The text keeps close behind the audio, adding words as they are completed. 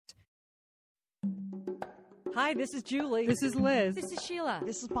Hi, this is Julie. This is Liz. This is Sheila.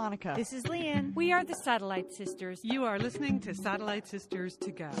 This is Monica. This is Leanne. We are the Satellite Sisters. You are listening to Satellite Sisters to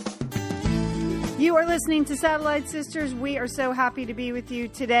Go. You are listening to Satellite Sisters. We are so happy to be with you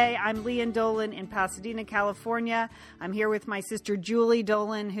today. I'm Leanne Dolan in Pasadena, California. I'm here with my sister Julie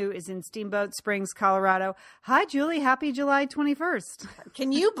Dolan, who is in Steamboat Springs, Colorado. Hi, Julie. Happy July 21st.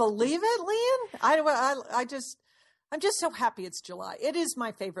 Can you believe it, Leanne? I'm just so happy it's July. It is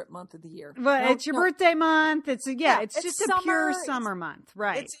my favorite month of the year. But it's your birthday month. It's just summer. A pure summer month,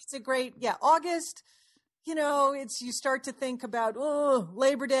 right? It's a great, August. You start to think about,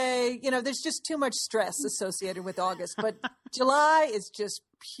 Labor Day. There's just too much stress associated with August. But July is just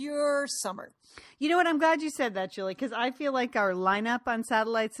pure summer. You know what? I'm glad you said that, Julie, because I feel like our lineup on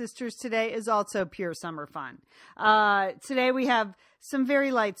Satellite Sisters today is also pure summer fun. Today we have some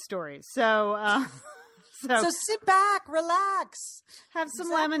very light stories. So sit back, relax, have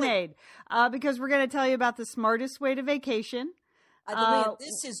some lemonade, because we're going to tell you about the smartest way to vacation.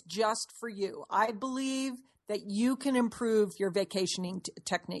 This is just for you. I believe that you can improve your vacationing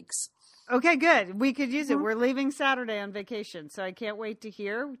techniques. Okay, good. We could use it. We're leaving Saturday on vacation, so I can't wait to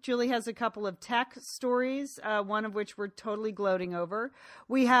hear. Julie has a couple of tech stories, one of which we're totally gloating over.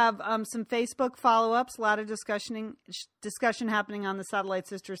 We have some Facebook follow-ups, a lot of discussion happening on the Satellite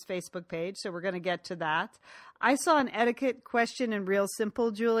Sisters Facebook page, so we're going to get to that. I saw an etiquette question in Real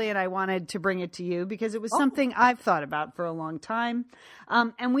Simple, Julie, and I wanted to bring it to you because it was something I've thought about for a long time.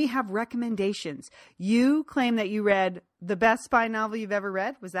 And we have recommendations. You claim that you read the best spy novel you've ever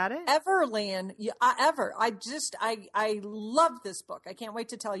read. Was that it? Ever, Leanne. Ever. I love this book. I can't wait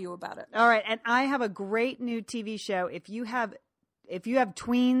to tell you about it. All right. And I have a great new TV show. If you have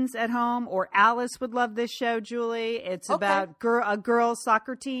tweens at home, or Alice would love this show, Julie. It's about a girls'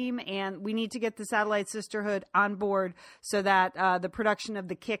 soccer team, and we need to get the Satellite Sisterhood on board so that the production of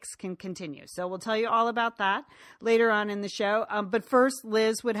The Kicks can continue. So we'll tell you all about that later on in the show. But first,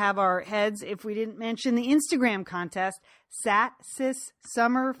 Liz would have our heads if we didn't mention the Instagram contest, Sat Sis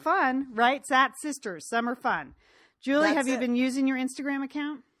Summer Fun, right? Sat Sisters Summer Fun. Julie, have you been using your Instagram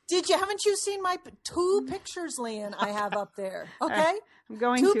account? Haven't you seen my two pictures, Leanne, I have up there? Okay. I'm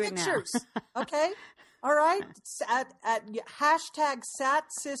going two to pictures, it now. Okay. All right. At hashtag Sat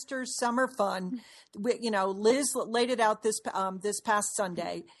Sisters Summer Fun. Liz laid it out this past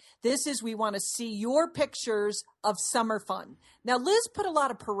Sunday. We want to see your pictures of summer fun. Now, Liz put a lot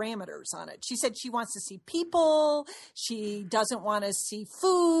of parameters on it. She said she wants to see people. She doesn't want to see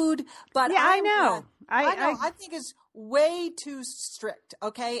food. But yeah, I know. I think it's way too strict.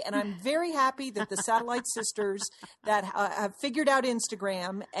 Okay. And I'm very happy that the Satellite Sisters that have figured out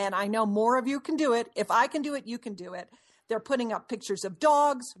Instagram, and I know more of you can do it. If I can do it, you can do it. They're putting up pictures of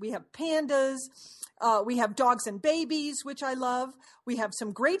dogs. We have pandas. We have dogs and babies, which I love. We have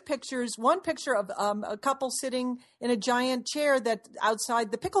some great pictures. One picture of a couple sitting in a giant chair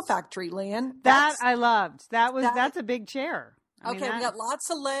outside the pickle factory, Leanne. I loved. That's a big chair. We got lots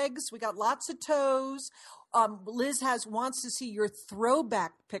of legs. We got lots of toes. Liz wants to see your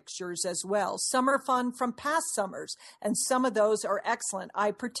throwback pictures as well. Summer fun from past summers. And some of those are excellent.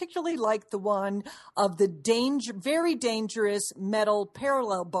 I particularly like the one of the very dangerous metal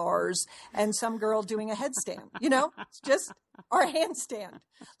parallel bars and some girl doing a headstand, or a handstand.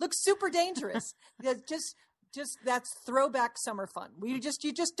 Looks super dangerous. Just that's throwback summer fun. You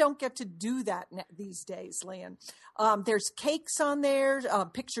just don't get to do that these days, Leanne. There's cakes on there,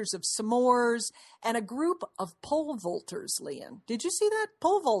 pictures of s'mores, and a group of pole vaulters, Leanne. Did you see that?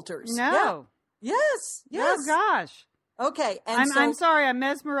 Pole vaulters. No. Yeah. Yes. Oh gosh. Okay. And I'm sorry. I'm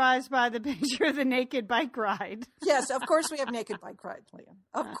mesmerized by the picture of the naked bike ride. Yes, of course we have naked bike rides, Leanne.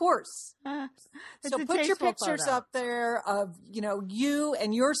 Of course. So put your pictures up there of, you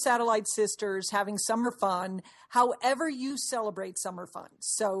and your Satellite Sisters having summer fun, however you celebrate summer fun.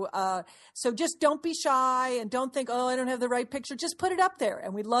 So just don't be shy and don't think, I don't have the right picture. Just put it up there.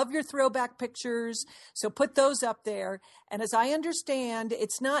 And we love your throwback pictures. So put those up there. And as I understand,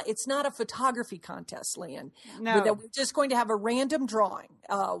 it's not a photography contest, Leanne. No. We're just going to have a random drawing.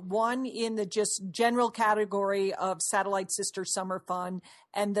 One in the just general category of Satellite Sister Summer Fun,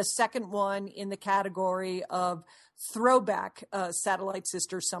 and the second one in the category of throwback Satellite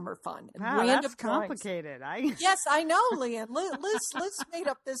Sister Summer Fun. Wow, random that's complicated. Yes, I know, Leanne. Liz made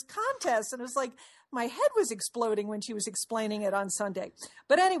up this contest, and it was like my head was exploding when she was explaining it on Sunday.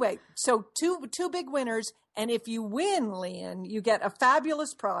 But anyway, so two big winners. And if you win, Leanne, you get a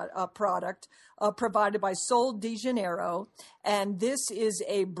fabulous product provided by Sol de Janeiro. And this is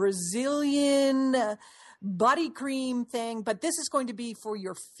a Brazilian body cream thing, but this is going to be for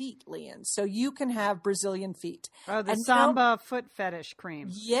your feet, Leanne. So you can have Brazilian feet. Oh, the And Samba foot fetish cream.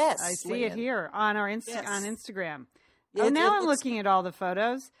 Yes. I see it Leanne. here on our on Yes. Instagram. It Now I'm looks- looking at all the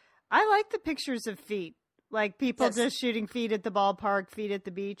photos. I like the pictures of feet, like people Yes. just shooting feet at the ballpark, feet at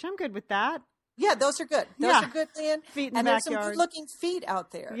the beach. I'm good with that. Yeah, those are good. Those Yeah. are good, Leanne. Feet in the and there's some backyard. good-looking feet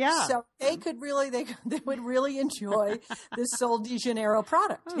out there. Yeah. So they would really enjoy this Sol de Janeiro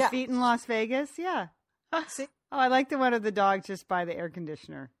product. Oh, Yeah. feet in Las Vegas. Yeah. See? Oh, I like the one of the dog just by the air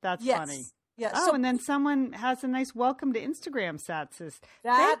conditioner. That's Yes. funny. Yes. Oh, So and then someone has a nice welcome to Instagram, Satsis.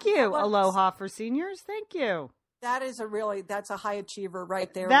 That Thank you. was- Aloha for seniors. Thank you. that's a high achiever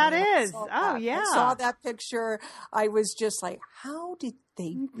right there. That Leanne. I is. saw Oh, that. yeah. I saw that picture. I was just like, how did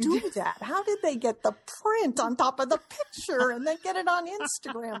they do that? How did they get the print on top of the picture and then get it on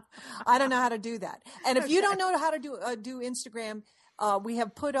Instagram? I don't know how to do that. And if you don't know how to do Instagram, we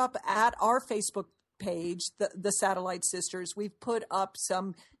have put up at our Facebook page, the Satellite Sisters, we've put up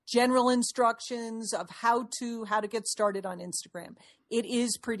some general instructions of how to get started on Instagram. It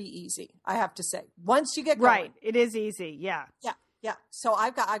is pretty easy, I have to say. Once you get going. Right. It is easy. Yeah. Yeah. So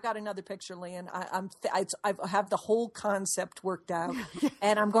I've got another picture, Leanne. I have the whole concept worked out,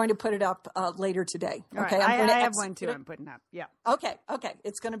 and I'm going to put it up later today. All Okay. right. I'm going to I have one execute too. it. I'm putting up. Yeah. Okay.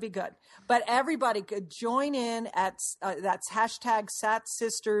 It's going to be good. But everybody could join in at that's hashtag Sat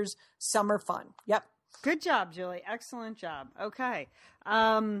Sisters Summer Fun. Yep. Good job, Julie. Excellent job. Okay.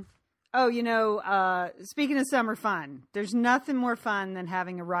 Speaking of summer fun, there's nothing more fun than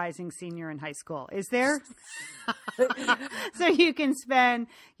having a rising senior in high school. Is there? So you can spend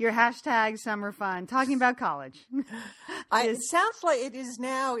your hashtag summer fun talking about college. It sounds like it is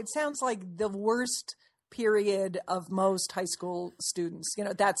now. It sounds like the worst period of most high school students.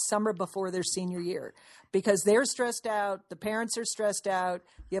 That summer before their senior year, because they're stressed out. The parents are stressed out.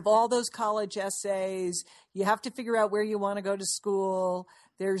 You have all those college essays. You have to figure out where you want to go to school.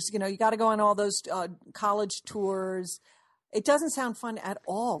 There's, you got to go on all those college tours. It doesn't sound fun at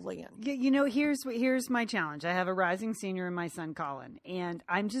all, Leanne. Here's my challenge. I have a rising senior in my son, Colin, and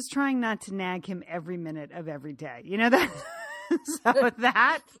I'm just trying not to nag him every minute of every day. You know that? So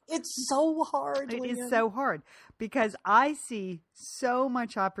that it's so hard. It Leanne. is so hard because I see so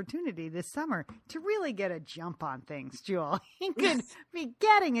much opportunity this summer to really get a jump on things, Jewel. He could be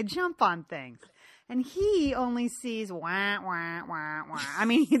getting a jump on things. And he only sees wah, wah, wah, wah. I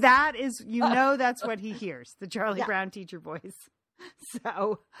mean, that is, that's what he hears, the Charlie Brown teacher voice.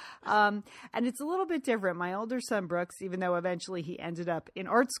 So, and it's a little bit different. My older son, Brooks, even though eventually he ended up in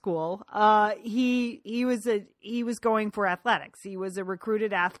art school, he was going for athletics. He was a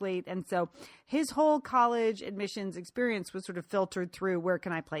recruited athlete. And so his whole college admissions experience was sort of filtered through, where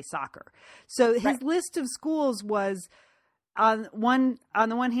can I play soccer? So his list of schools was, on the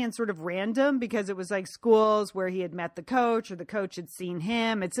one hand, sort of random, because it was like schools where he had met the coach or the coach had seen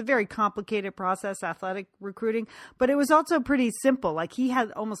him. It's a very complicated process, athletic recruiting, but it was also pretty simple. Like, he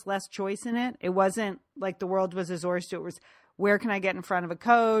had almost less choice in it. It wasn't like the world was his oyster. It was, where can I get in front of a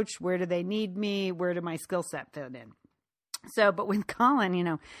coach? Where do they need me? Where do my skill set fit in? So, but with Colin,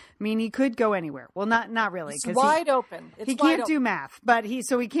 he could go anywhere. Well, not really. It's wide open. He can't do math, but he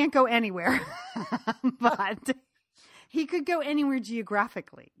can't go anywhere, but he could go anywhere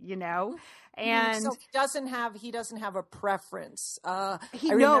geographically, and so he doesn't have a preference. My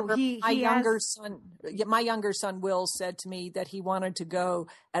younger son Will said to me that he wanted to go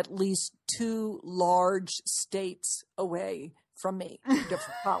at least 2 large states away from me for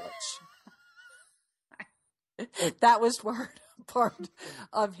college. That was part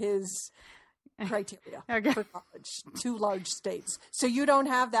of his criteria for college. 2 large states. So you don't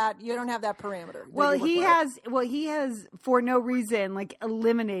have that parameter. Well, he has for no reason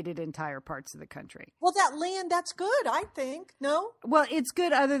eliminated entire parts of the country. Well, that's good, I think. No? Well, it's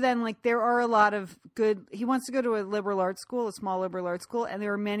good, other than there are a lot of good. He wants to go to a liberal arts school, a small liberal arts school, and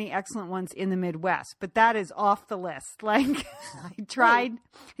there are many excellent ones in the Midwest, but that is off the list. I tried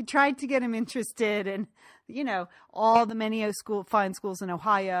to get him interested in, all the many fine schools in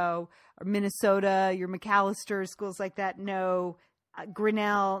Ohio or Minnesota, your McAllister, schools like that. No,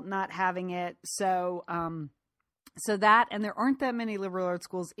 Grinnell not having it. So that, and there aren't that many liberal arts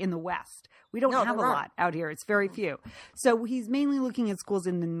schools in the West. We don't have a lot out here. It's very few. So he's mainly looking at schools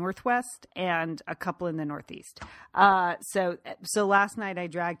in the Northwest and a couple in the Northeast. So last night I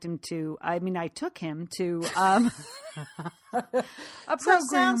took him to a program.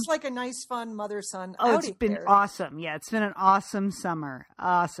 Sounds like a nice, fun mother-son Oh, outing. it's been awesome. Yeah, it's been an awesome summer.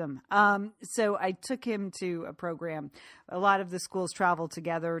 Awesome. So I took him to a program. A lot of the schools travel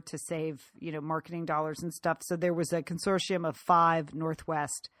together to save, marketing dollars and stuff. So there was a consortium of 5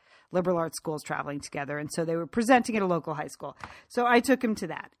 Northwest liberal arts schools traveling together. And so they were presenting at a local high school. So I took him to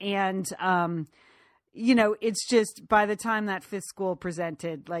that. And, it's just by the time that fifth school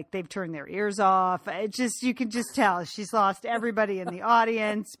presented, like they've turned their ears off. You can just tell she's lost everybody in the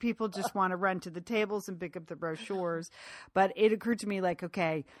audience. People just want to run to the tables and pick up the brochures. But it occurred to me like,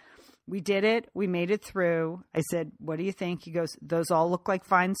 okay, we did it. We made it through. I said, what do you think? He goes, those all look like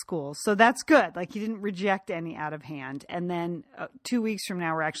fine schools. So that's good. Like he didn't reject any out of hand. And then 2 weeks from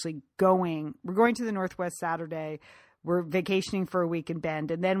now, we're going to the Northwest Saturday. We're vacationing for a week in Bend,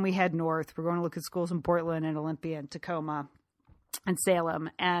 and then we head north. We're going to look at schools in Portland and Olympia and Tacoma and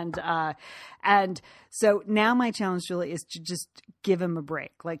Salem. And so now my challenge, Julie, is to just give him a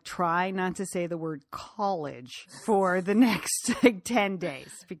break. Like try not to say the word college for the next 10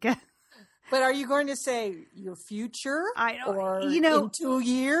 days because... But are you going to say your future? Or in 2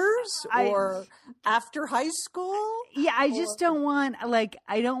 years or after high school? Yeah, I just don't want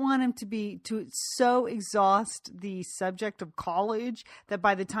him to be so exhaust the subject of college that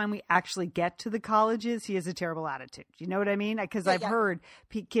by the time we actually get to the colleges, he has a terrible attitude. You know what I mean? Because I've heard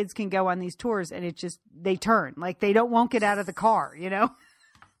kids can go on these tours and they turn like they won't get out of the car,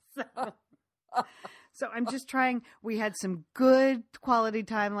 So I'm just trying. We had some good quality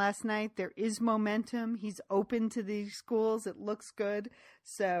time last night. There is momentum. He's open to these schools. It looks good.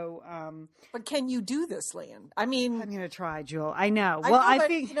 So, but can you do this, Lian? I mean, I'm going to try, Jewel. I know. I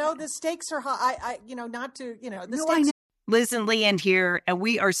think the stakes are high. Liz and Lian here, and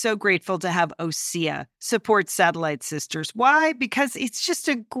we are so grateful to have OSEA support Satellite Sisters. Why? Because it's just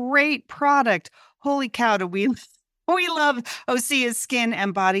a great product. Holy cow, do we love OSEA's skin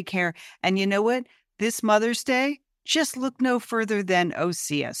and body care. And you know what? This Mother's Day, just look no further than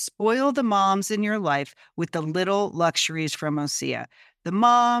OSEA. Spoil the moms in your life with the little luxuries from OSEA. The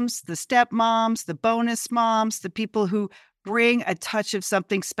moms, the stepmoms, the bonus moms, the people who bring a touch of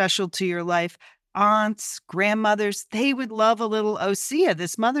something special to your life. Aunts, grandmothers, they would love a little OSEA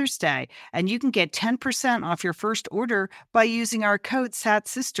this Mother's Day. And you can get 10% off your first order by using our code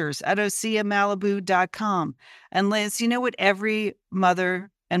SATSisters at OSEAMalibu.com. And Liz, you know what every mother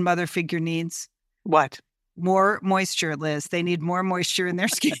and mother figure needs? What? More moisture, Liz. They need more moisture in their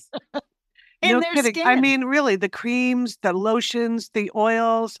skin. No kidding. I mean, really, the creams, the lotions, the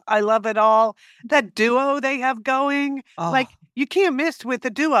oils, I love it all. That duo they have going, you can't miss with the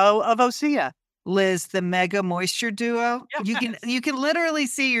duo of OSEA. Liz, the Mega Moisture Duo. Yes. You can literally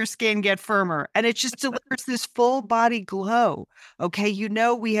see your skin get firmer, and it just delivers this full body glow. Okay,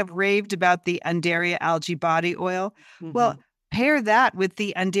 we have raved about the Undaria Algae Body Oil. Mm-hmm. Well, pair that with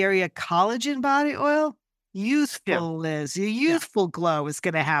the Undaria Collagen Body Oil. Youthful, Liz. Your youthful glow is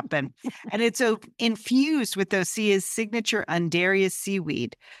going to happen. And it's infused with OSEA's signature Undaria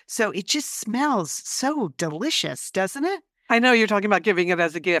seaweed. So it just smells so delicious, doesn't it? I know you're talking about giving it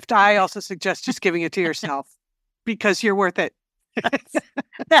as a gift. I also suggest just giving it to yourself because you're worth it.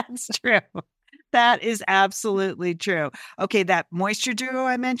 That's true. That is absolutely true. Okay, that Moisture Duo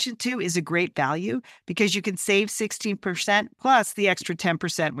I mentioned too is a great value because you can save 16% plus the extra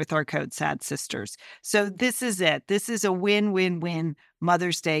 10% with our code SADSisters. So this is it. This is a win-win-win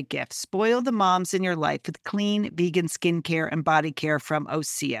Mother's Day gift. Spoil the moms in your life with clean vegan skincare and body care from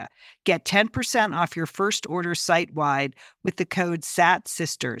OSEA. Get 10% off your first order site-wide with the code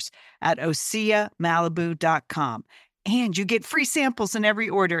SATSisters at OSEAMalibu.com. And you get free samples in every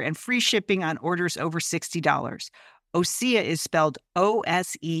order and free shipping on orders over $60. OSEA is spelled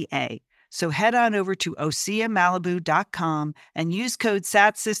OSEA. So head on over to OSEAMalibu.com and use code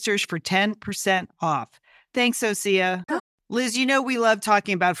SATSisters for 10% off. Thanks, OSEA. Liz, we love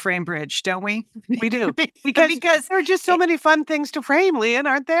talking about FrameBridge, don't we? We do. Because there are just so many fun things to frame, Lian,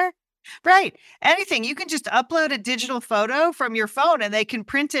 aren't there? Right. Anything. You can just upload a digital photo from your phone and they can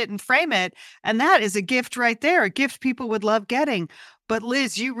print it and frame it. And that is a gift right there, a gift people would love getting. But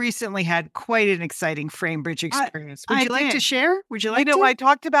Liz, you recently had quite an exciting FrameBridge experience. Would you like to share? Would you like to? I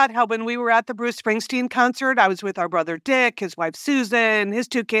talked about how when we were at the Bruce Springsteen concert, I was with our brother Dick, his wife Susan, his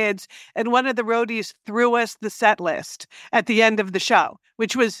 2 kids, and one of the roadies threw us the set list at the end of the show,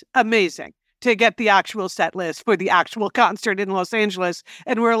 which was amazing. To get the actual set list for the actual concert in Los Angeles.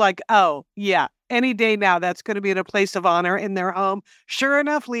 And we're like, oh, yeah, any day now, that's going to be in a place of honor in their home. Sure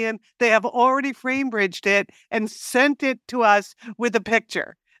enough, Lian, they have already FrameBridged it and sent it to us with a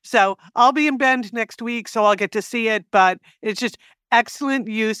picture. So I'll be in Bend next week, so I'll get to see it. But it's just excellent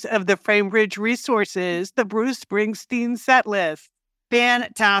use of the FrameBridge resources, the Bruce Springsteen set list.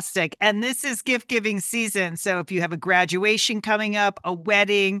 Fantastic. And this is gift giving season. So if you have a graduation coming up, a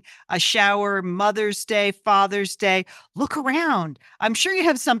wedding, a shower, Mother's Day, Father's Day, look around. I'm sure you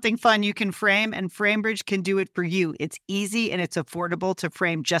have something fun you can frame, and FrameBridge can do it for you. It's easy and it's affordable to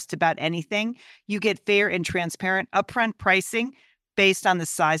frame just about anything. You get fair and transparent upfront pricing based on the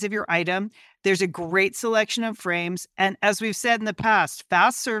size of your item. There's a great selection of frames. And as we've said in the past,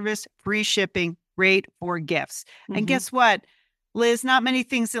 fast service, free shipping, great for gifts. And guess what? Liz, not many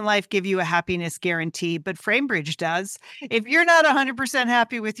things in life give you a happiness guarantee, but FrameBridge does. If you're not 100%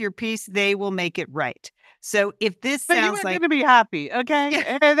 happy with your piece, they will make it right. So if this But sounds you're like going to be happy,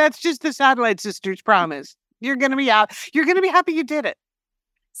 okay? And that's just the Satellite Sisters promise. You're going to be out. You're going to be happy you did it.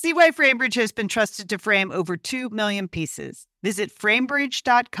 See why FrameBridge has been trusted to frame over 2 million pieces. Visit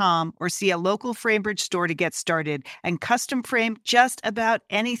framebridge.com or see a local FrameBridge store to get started and custom frame just about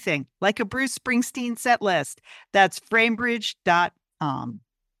anything, like a Bruce Springsteen set list. That's framebridge.com.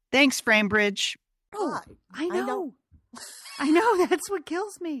 Thanks, FrameBridge. Oh, I know. I know. That's what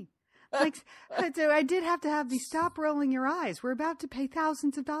kills me. Like, so I did have to have the stop rolling your eyes. We're about to pay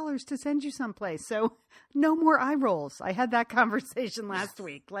thousands of dollars to send you someplace. So no more eye rolls. I had that conversation last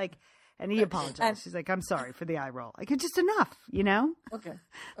week. Like, and he apologized. He's like, I'm sorry for the eye roll. Like, it's just enough, you know? Okay.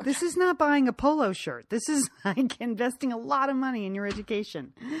 This is not buying a polo shirt. This is like investing a lot of money in your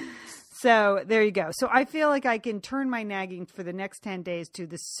education. So there you go. So I feel like I can turn my nagging for the next 10 days to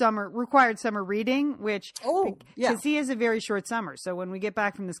the required summer reading, which, because he has a very short summer. So when we get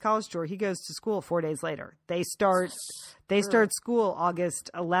back from this college tour, he goes to school 4 days later. They start school August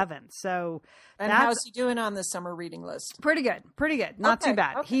 11th. So and how's he doing on the summer reading list? Pretty good. Not too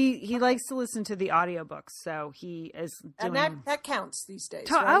bad. Okay. He likes to listen to the audiobooks. So he is doing. And that counts these days,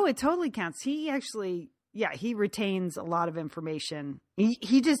 right? Oh, it totally counts. He actually. Yeah, he retains a lot of information.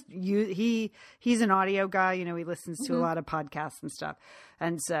 He's an audio guy. You know, he listens to a lot of podcasts and stuff.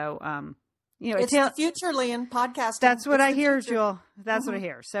 And so, you know, it's the future, Leanne, podcasting. That's what I hear, Jewel. That's what I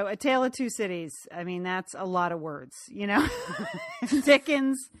hear. So A Tale of Two Cities. I mean, that's a lot of words, you know,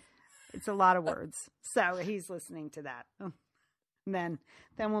 Dickens. It's a lot of words. So he's listening to that. Then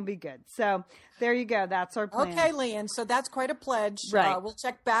we'll be good. So there you go. That's our plan. Okay, Leanne. So that's quite a pledge. Right. We'll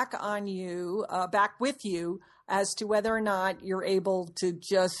check back with you as to whether or not you're able to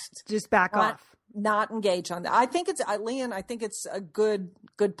just back off, not engage on that. I think it's Leanne. I think it's a good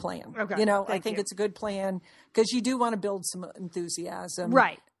plan. Okay. You know, I think it's a good plan because you do want to build some enthusiasm.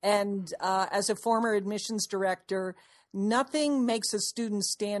 Right. And as a former admissions director, nothing makes a student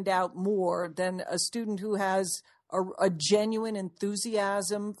stand out more than a student who has a genuine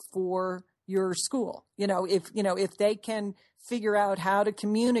enthusiasm for your school. If they can figure out how to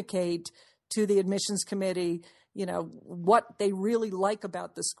communicate to the admissions committee, what they really like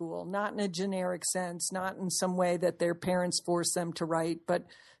about the school, not in a generic sense, not in some way that their parents force them to write, but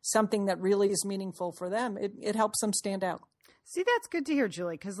something that really is meaningful for them. It helps them stand out. See, that's good to hear,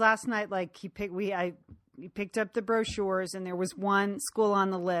 Julie, because last night, like we picked up the brochures and there was one school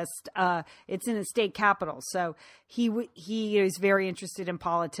on the list. It's in a state capital. So he is very interested in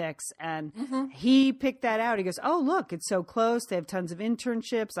politics and he picked that out. He goes, oh, look, it's so close. They have tons of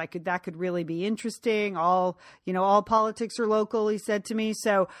internships. That could really be interesting. All politics are local, he said to me.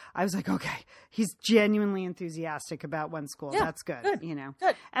 So I was like, okay, he's genuinely enthusiastic about one school. Yeah, that's good. Good.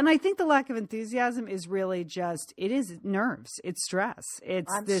 Good. And I think the lack of enthusiasm is really it is nerves. It's stress.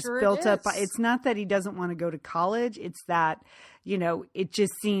 It's built up. It's not that he doesn't want to go to college. It's that, it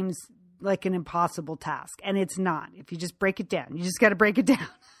just seems like an impossible task. And it's not. If you just break it down, you just got to break it down.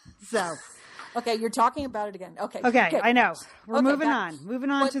 So. Okay, you're talking about it again. Okay, I know. We're moving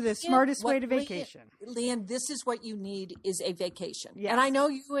on to the smartest way to vacation. Leanne, this is what you need is a vacation. Yes. And I know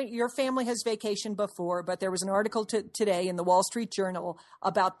your family has vacationed before, but there was an article today in the Wall Street Journal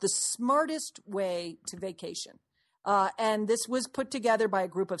about the smartest way to vacation. And this was put together by a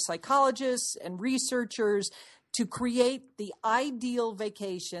group of psychologists and researchers to create the ideal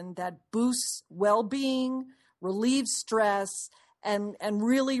vacation that boosts well-being, relieves stress, and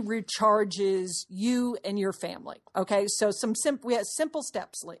really recharges you and your family. Okay, so we have simple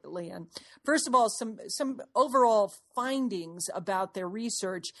steps, Leanne. First of all, some overall findings about their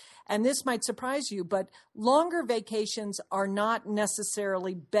research, and this might surprise you, but longer vacations are not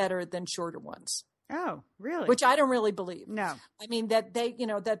necessarily better than shorter ones. Oh, really? Which I don't really believe. No. I mean, that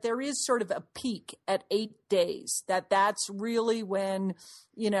that there is sort of a peak at 8 days, that's really when,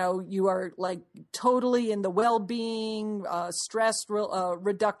 you are like totally in the well-being, stress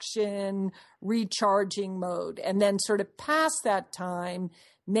reduction, recharging mode. And then sort of past that time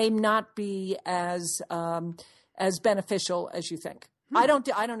may not be as beneficial as you think. I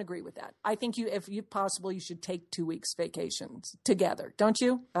don't agree with that. I think if you possible, you should take 2 weeks vacations together, don't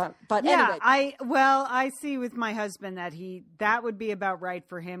you? But yeah, anyway. I see with my husband that would be about right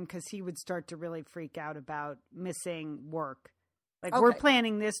for him, because he would start to really freak out about missing work. Like, we're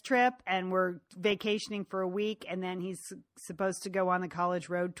planning this trip and we're vacationing for a week, and then he's supposed to go on the college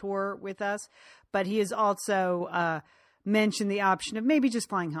road tour with us. But he has also mentioned the option of maybe just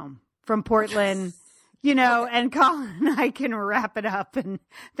flying home from Portland, and Colin and I can wrap it up and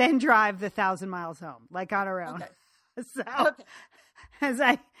then drive the 1,000 miles home, like on our own. So,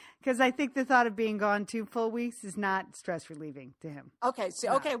 because I think the thought of being gone 2 full weeks is not stress relieving to him. Okay.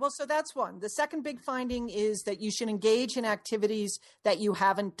 So, so that's one. The second big finding is that you should engage in activities that you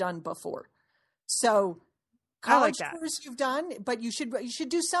haven't done before. So college tours you've done, but you should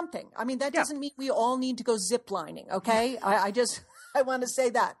do something. I mean, that doesn't mean we all need to go zip lining. Okay. I want to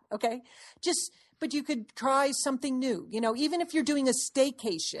say that. Okay. But you could try something new, even if you're doing a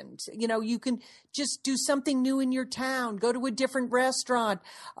staycation, you can just do something new in your town, go to a different restaurant,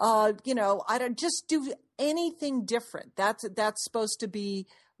 just do anything different. That's supposed to be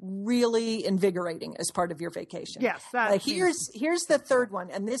really invigorating as part of your vacation. Yes. Here's the third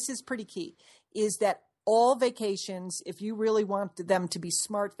one. And this is pretty key, is that all vacations, if you really want them to be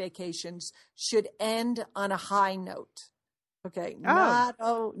smart vacations, should end on a high note. Okay. Not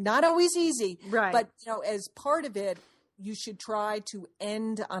always easy, right? But as part of it, you should try to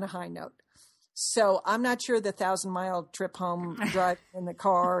end on a high note. So I'm not sure the 1,000-mile trip home, drive in the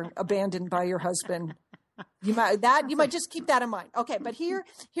car, abandoned by your husband. You might just keep that in mind. Okay. But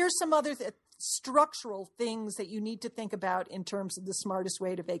here's some other structural things that you need to think about in terms of the smartest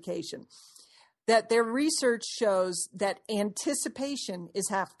way to vacation. That their research shows that anticipation is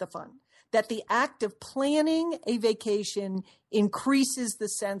half the fun. That the act of planning a vacation increases the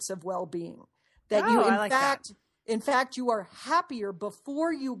sense of well-being. That in fact, you are happier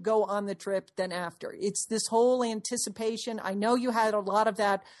before you go on the trip than after. It's this whole anticipation. I know you had a lot of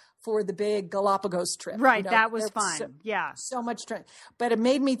that for the big Galapagos trip. Right. That was fun. So much trip. But it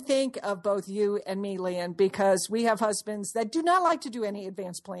made me think of both you and me, Leanne, because we have husbands that do not like to do any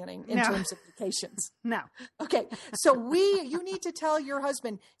advanced planning in terms of vacations. No. Okay. So you need to tell your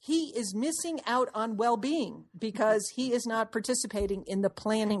husband he is missing out on well-being because he is not participating in the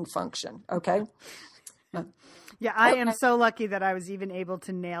planning function. Okay. Yeah. I am so lucky that I was even able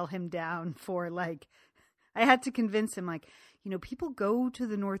to nail him down for I had to convince him people go to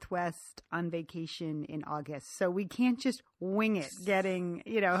the Northwest on vacation in August, so we can't just wing it getting,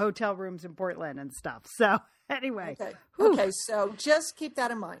 hotel rooms in Portland and stuff. So anyway. Okay. So just keep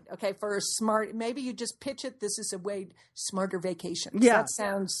that in mind. Okay. For a smart, maybe you just pitch it. This is a way smarter vacation. Yeah.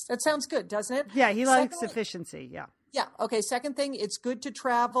 That sounds good, doesn't it? Yeah. He likes efficiency. Yeah. Yeah. Okay. Second thing, it's good to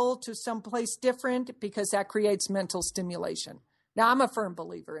travel to someplace different because that creates mental stimulation. Now, I'm a firm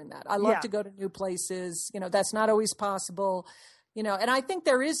believer in that. I love to go to new places. That's not always possible. And I think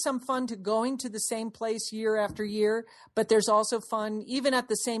there is some fun to going to the same place year after year, but there's also fun even at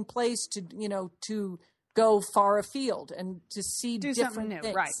the same place to go far afield and to see different new,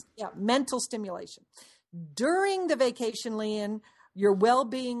 things. Right. Yeah. Mental stimulation. During the vacation, Leanne, your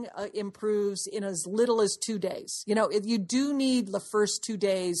well-being improves in as little as 2 days. You do need the first 2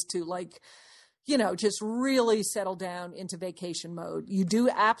 days to just really settle down into vacation mode. You do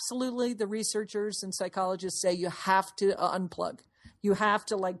absolutely, the researchers and psychologists say you have to unplug. You have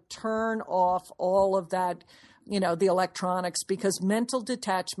to turn off all of that, the electronics, because mental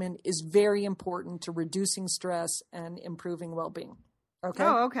detachment is very important to reducing stress and improving well-being. Okay.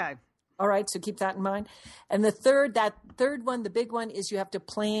 Oh, okay. All right. So keep that in mind. And the third one, the big one, is you have to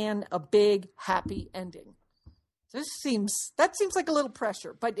plan a big, happy ending. That seems like a little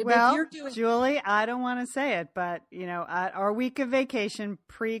pressure, but if you're doing, Julie, I don't want to say it, but at our week of vacation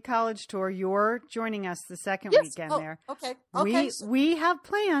pre-college tour, you're joining us the second weekend there. Okay. We have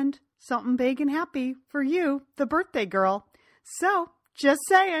planned something big and happy for you, the birthday girl. So just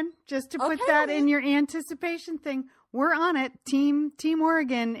saying, just to put that in your anticipation thing, we're on it. Team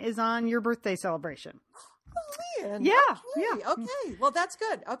Oregon is on your birthday celebration. Leanne. Yeah. Okay. Well, that's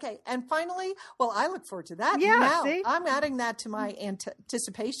good. Okay. And finally, I look forward to that. Yeah. Now, see? I'm adding that to my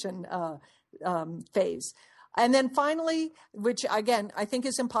anticipation phase. And then finally, which again, I think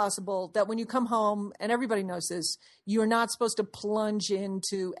is impossible, that when you come home, and everybody knows this, you're not supposed to plunge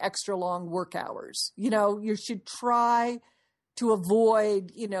into extra long work hours. You should try to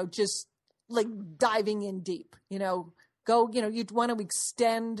avoid, just diving in deep, you'd want to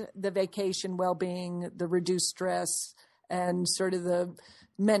extend the vacation well-being, the reduced stress, and sort of the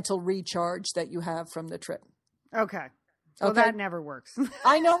mental recharge that you have from the trip. Okay. Well, that never works.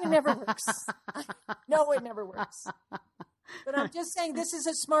 I know it never works. No, it never works. But I'm just saying this is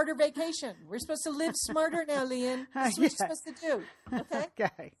a smarter vacation. We're supposed to live smarter now, Leanne. That's what you're supposed to do. Okay?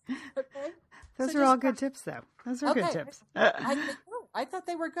 Okay. Okay? Those are all good tips, though. Those are good tips. I thought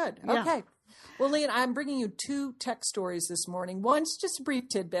they were good. Yeah. Okay. Well, Leanne, I'm bringing you 2 tech stories this morning. One's just a brief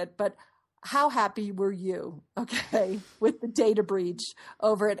tidbit, but how happy were you, okay, with the data breach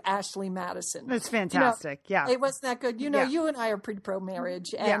over at Ashley Madison? That's fantastic. Yeah. It wasn't that good. You and I are pretty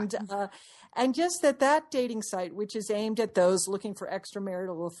pro-marriage. And just that dating site, which is aimed at those looking for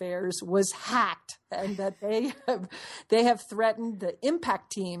extramarital affairs, was hacked. And that they have threatened, the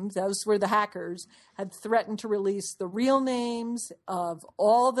impact team, those were the hackers, had threatened to release the real names of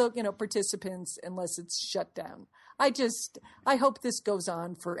all the participants unless it's shut down. I hope this goes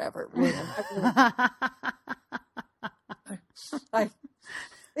on forever.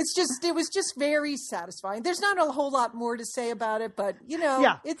 It was just very satisfying. There's not a whole lot more to say about it, but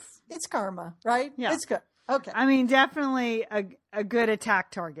it's karma, right? Yeah. It's good. Okay. I mean, definitely a good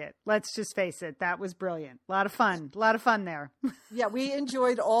attack target. Let's just face it. That was brilliant. A lot of fun there. Yeah, we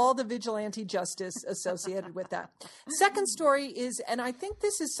enjoyed all the vigilante justice associated with that. Second story is, and I think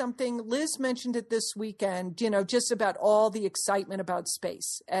this is something Liz mentioned it this weekend, just about all the excitement about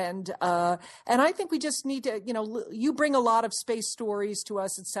space. And I think we just need to, you bring a lot of space stories to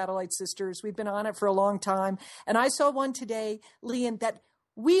us at Satellite Sisters. We've been on it for a long time. And I saw one today, Leanne, that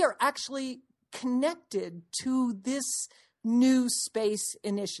we are actually connected to this new space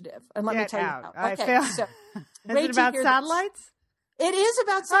initiative. And let me tell you how. Okay, so is it about satellites? It is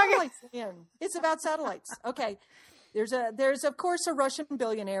about satellites, Leanne. It's about satellites. Okay. There's of course a Russian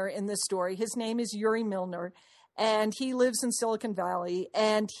billionaire in this story. His name is Yuri Milner, and he lives in Silicon Valley,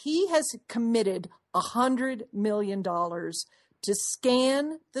 and he has committed $100 million to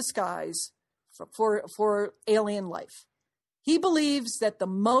scan the skies for alien life. He believes that the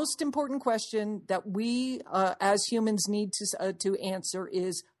most important question that we as humans need to answer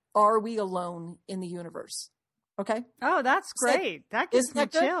is, are we alone in the universe? Okay. Oh, that's great. That gives me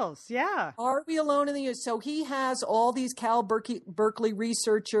chills. Yeah. Are we alone in the universe? So he has all these Cal Berkeley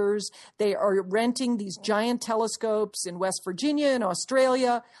researchers. They are renting these giant telescopes in West Virginia and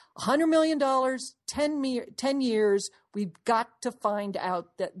Australia. $100 million, 10 years. We've got to find out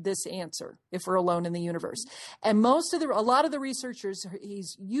this answer if we're alone in the universe. And a lot of the researchers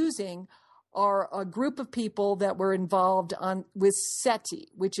he's using are a group of people that were involved with SETI,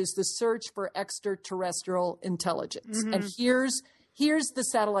 which is the Search for Extraterrestrial Intelligence. Mm-hmm. And here's the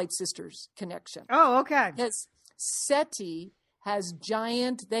Satellite Sisters connection. Oh, okay. Because SETI have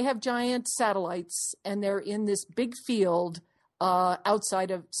giant satellites, and they're in this big field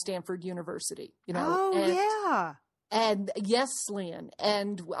outside of Stanford University. Yeah. And yes, Lynn.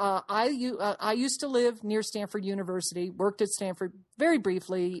 And I used to live near Stanford University, worked at Stanford very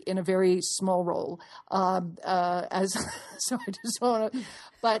briefly in a very small role. So I just want to,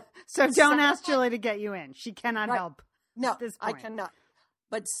 but. So don't ask Julie to get you in. She cannot help. No, at this point. I cannot.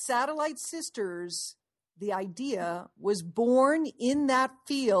 But Satellite Sisters, the idea was born in that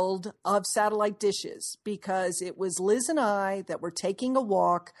field of satellite dishes, because it was Liz and I that were taking a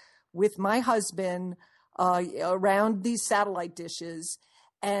walk with my husband around these satellite dishes.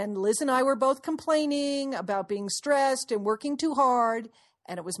 And Liz and I were both complaining about being stressed and working too hard.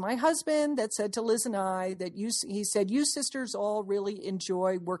 And it was my husband that said to Liz and I that he said, you sisters all really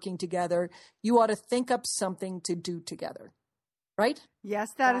enjoy working together. You ought to think up something to do together. Right? Yes,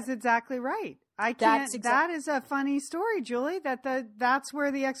 that is exactly right. That is a funny story, Julie, that's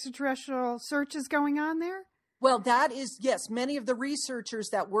where the extraterrestrial search is going on there. Well, that is, yes, many of the researchers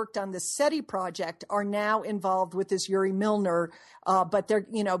that worked on the SETI project are now involved with this Yuri Milner, but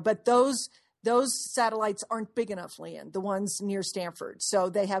those satellites aren't big enough, Leanne, the ones near Stanford.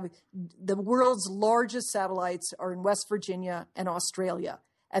 So they have the world's largest satellites are in West Virginia and Australia,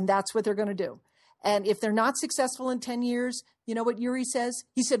 and that's what they're going to do. And if they're not successful in 10 years, you know what Yuri says?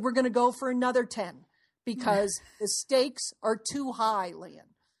 He said, we're going to go for another 10 because the stakes are too high, Leanne.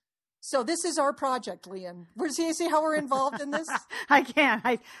 So this is our project, Leanne. See how we're involved in this? I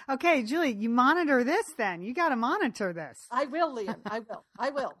can't. Okay, Julie, you monitor this then. You got to monitor this. I will, Leanne. I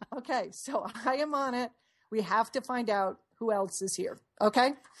will. Okay, so I am on it. We have to find out who else is here.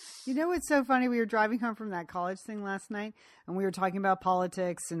 Okay? You know what's so funny? We were driving home from that college thing last night, and we were talking about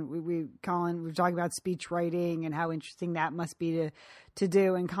politics, and Colin, we were talking about speech writing and how interesting that must be to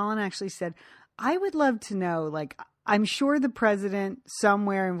do. And Colin actually said, I would love to know, like, I'm sure the president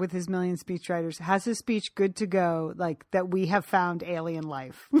somewhere with his million speechwriters has a speech good to go, like that we have found alien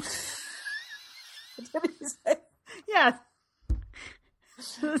life. Yes.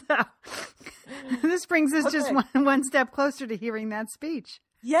 So, this brings us just one step closer to hearing that speech.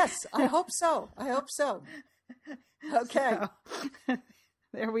 Yes, I hope so. Okay. So,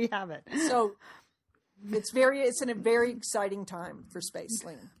 there we have it. So it's in a very exciting time for space,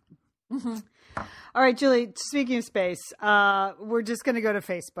 Lian. All right, Julie, speaking of space, we're just going to go to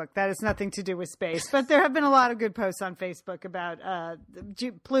Facebook. That has nothing to do with space, but there have been a lot of good posts on Facebook about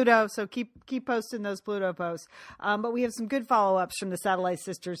Pluto, so keep posting those Pluto posts. But we have some good follow-ups from the Satellite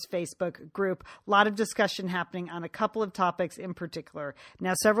Sisters Facebook group. A lot of discussion happening on a couple of topics in particular.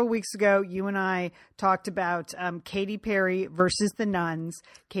 Now, several weeks ago, you and I talked about Katy Perry versus the nuns.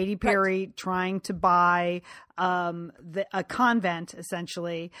 Katy Perry trying to buy a convent,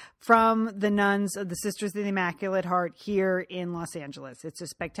 essentially, from the nuns of the Sisters of the Immaculate Heart here in Los Angeles. It's a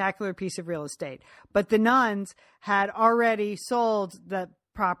spectacular piece of real estate. But the nuns had already sold the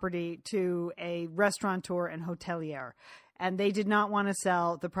property to a restaurateur and hotelier. And they did not want to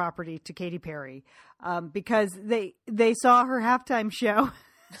sell the property to Katy Perry because they saw her halftime show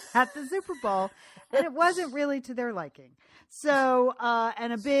at the Super Bowl, and it wasn't really to their liking. So,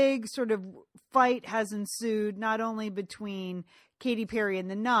 and a big sort of fight has ensued, not only between Katy Perry and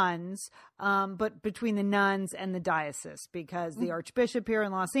the nuns, but between the nuns and the diocese, because the Archbishop here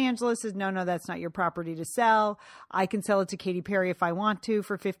in Los Angeles says, no, that's not your property to sell. I can sell it to Katy Perry if I want to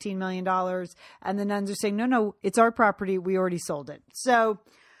for $15 million. And the nuns are saying, no, it's our property. We already sold it. So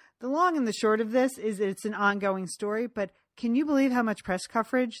the long and the short of this is it's an ongoing story, but can you believe how much press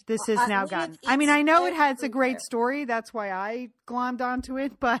coverage this has now gotten? I mean, I know it's a great story. That's why I glommed onto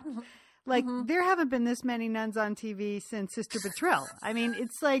it. But there haven't been this many nuns on TV since Sister Betril. I mean,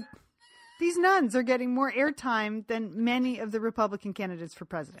 it's like these nuns are getting more airtime than many of the Republican candidates for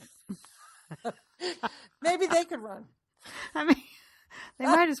president. Maybe they could run. I mean, they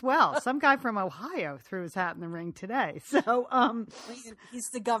might as well. Some guy from Ohio threw his hat in the ring today. So, he's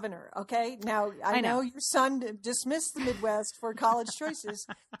the governor. Okay. Now I know your son dismissed the Midwest for college choices,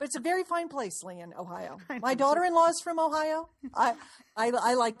 but it's a very fine place, Lian, Ohio. My daughter-in-law is from Ohio. I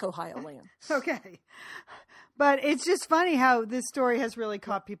like Ohio, Lian. Okay. But it's just funny how this story has really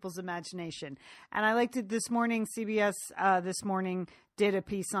caught people's imagination. And I liked it this morning. CBS this morning did a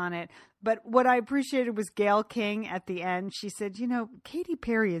piece on it. But what I appreciated was Gail King at the end. She said, Katy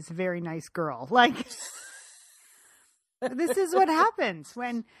Perry is a very nice girl. Like, this is what happens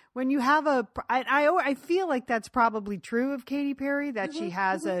when you have I feel like that's probably true of Katy Perry, that she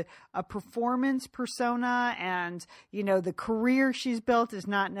has a performance persona, and, the career she's built is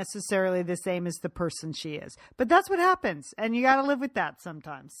not necessarily the same as the person she is. But that's what happens. And you got to live with that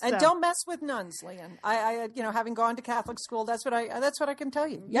sometimes. So. And don't mess with nuns, Lian. I having gone to Catholic school, that's what I can tell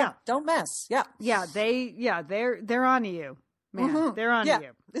you. Yeah. Don't mess. Yeah. Yeah. They're on to you. Man, they're on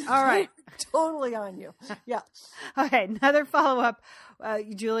you. All right. Totally on you. Yeah. Okay. Another follow-up.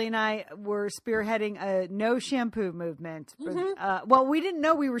 Julie and I were spearheading a no shampoo movement. Well, we didn't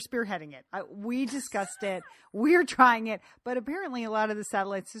know we were spearheading it. We discussed it. We're trying it. But apparently a lot of the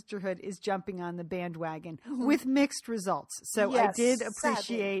Satellite Sisterhood is jumping on the bandwagon with mixed results. So yes, I did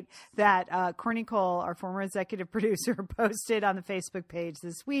appreciate that Courtney Cole, our former executive producer, posted on the Facebook page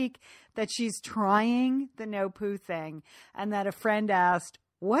this week that she's trying the no poo thing, and that a friend asked,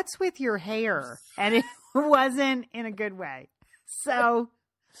 "What's with your hair?" And it wasn't in a good way. So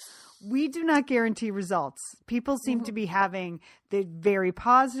we do not guarantee results. People seem to be having the very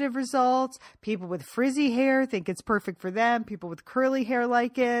positive results. People with frizzy hair think it's perfect for them. People with curly hair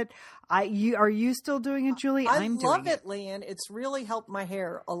like it. Are you still doing it, Julie? I love it, Lian. It's really helped my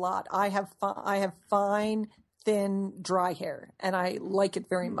hair a lot. I have fine, thin, dry hair, and I like it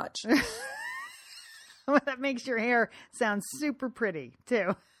very much. Well, that makes your hair sound super pretty,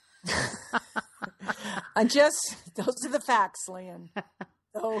 too. Those are the facts, Lian.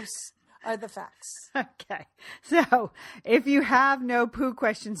 Those are the facts. Okay. So if you have no poo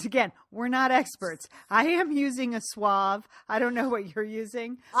questions, again, we're not experts. I am using a Suave. I don't know what you're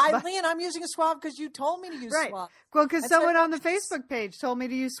using. Lian, I'm using a Suave because you told me to use Suave. Well, because someone on the Facebook page told me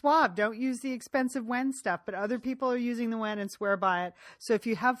to use Suave. Don't use the expensive Wen stuff, but other people are using the Wen and swear by it. So if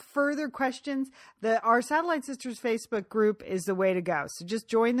you have further questions, our Satellite Sisters Facebook group is the way to go. So just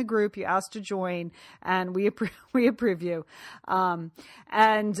join the group. You asked to join, and we approve you.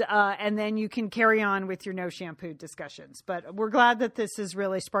 And then you can carry on with your no shampoo discussions. But we're glad that this has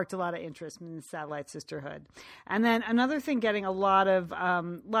really sparked a lot of interest in the Satellite Sisterhood. And then another thing getting a lot of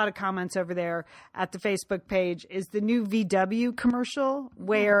comments over there at the Facebook page is the new VW commercial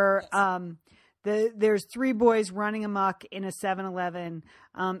where there's three boys running amok in a 7-Eleven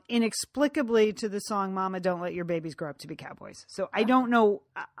inexplicably to the song "Mama, Don't Let Your Babies Grow Up to Be Cowboys." So I don't know.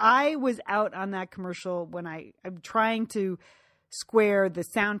 I was out on that commercial when I'm trying to square the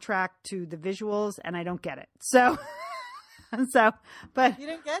soundtrack to the visuals, and I don't get it. So So, but You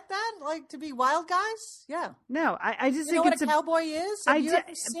didn't get that? Like to be wild guys? Yeah. no, I just You know think what it's a cowboy is? Have you ever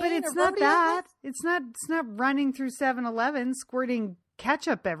but seen it's a not rodeo? that. It's not running through 7-Eleven squirting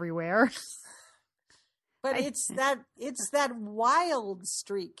ketchup everywhere. But it's that wild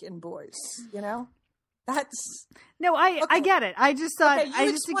streak in boys, you know? That's No, I Okay. get it. I just thought okay. You I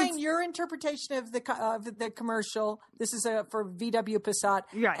just think explain it's your interpretation of the commercial. This is for VW Passat,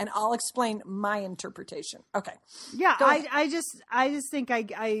 Right. and I'll explain my interpretation. Okay. yeah. Go ahead. I just think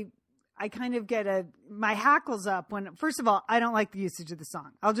I kind of get my hackles up when, first of all, I don't like the usage of the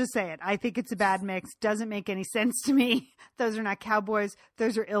song. I'll just say it. I think it's a bad mix. Doesn't make any sense to me. Those are not cowboys.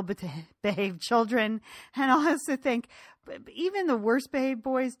 Those are ill-behaved children. And I also think even the worst behaved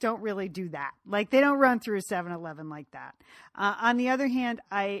boys don't really do that. Like they don't run through a 7-Eleven like that. On the other hand,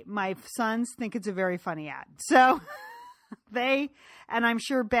 my sons think it's a very funny ad. So and I'm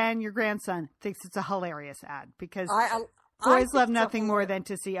sure Ben, your grandson, thinks it's a hilarious ad because boys love nothing more than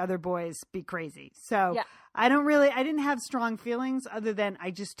to see other boys be crazy. So Yeah. I didn't have strong feelings other than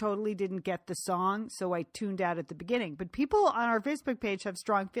I just totally didn't get the song. So I tuned out at the beginning. But people on our Facebook page have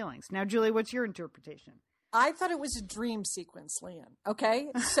strong feelings. Now, Julie, what's your interpretation? I thought it was a dream sequence, Leanne. Okay,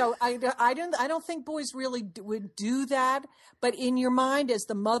 so I don't think boys really would do that. But in your mind, as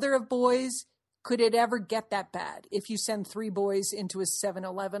the mother of boys, could it ever get that bad if you send 3 boys into a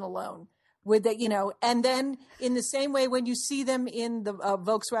 7-Eleven alone? Would they, and then in the same way, when you see them in the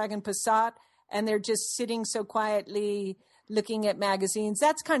Volkswagen Passat and they're just sitting so quietly looking at magazines,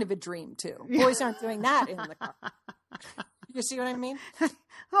 that's kind of a dream too. Boys aren't doing that in the car. You see what I mean?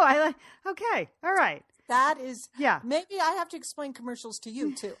 Okay. All right. That is, Yeah. Maybe I have to explain commercials to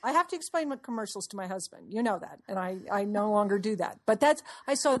you too. I have to explain what commercials to my husband. You know that, and I no longer do that. But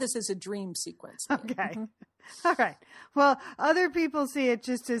I saw this as a dream sequence. Okay. All right. Well, other people see it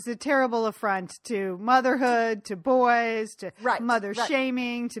just as a terrible affront to motherhood, to boys, to mother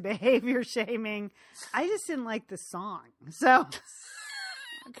shaming, to behavior shaming. I just didn't like the song. So,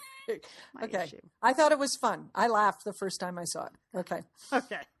 Okay. issue. I thought it was fun. I laughed the first time I saw it. Okay.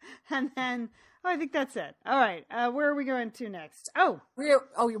 Okay. And then, I think that's it. All right. Where are we going to next?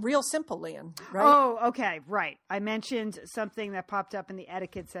 Real simple, Leanne. Right? Oh, okay. Right. I mentioned something that popped up in the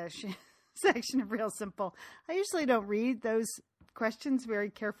etiquette section of Real Simple. I usually don't read those questions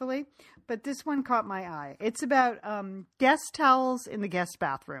very carefully, but this one caught my eye. It's about guest towels in the guest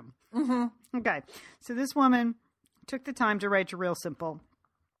bathroom. Mm-hmm. Okay. So this woman took the time to write to Real Simple,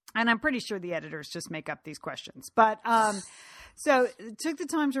 and I'm pretty sure the editors just make up these questions. But so took the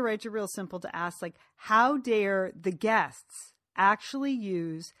time to write to Real Simple to ask, like, how dare the guests actually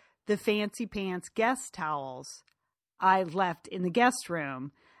use the fancy pants guest towels I left in the guest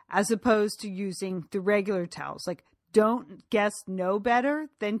room as opposed to using the regular towels? Like, don't guests know better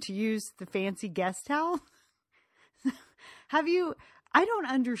than to use the fancy guest towel? I don't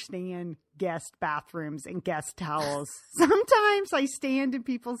understand guest bathrooms and guest towels. Sometimes I stand in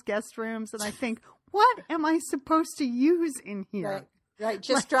people's guest rooms and I think, what am I supposed to use in here? Right.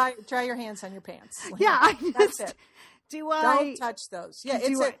 Just dry your hands on your pants. Yeah, That's it. Don't touch those. Yeah,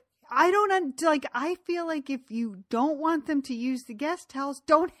 I feel like if you don't want them to use the guest towels,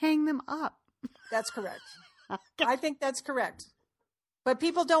 don't hang them up. That's correct. I think that's correct. But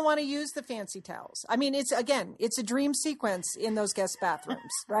people don't want to use the fancy towels. I mean, it's a dream sequence in those guest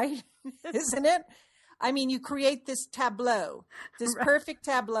bathrooms, right? Isn't it? I mean, you create this tableau, this perfect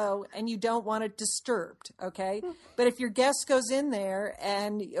tableau, and you don't want it disturbed, okay? But if your guest goes in there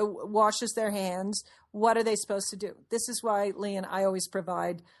and washes their hands, what are they supposed to do? This is why, Lee and I always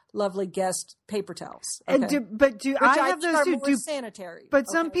provide lovely guest paper towels. Okay? I have those are too? more sanitary. But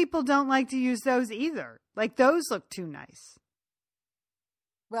some people don't like to use those either. Like, those look too nice.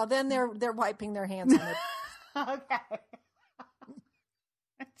 Well, then they're wiping their hands on it. Okay.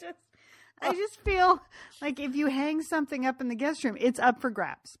 I just feel like if you hang something up in the guest room, it's up for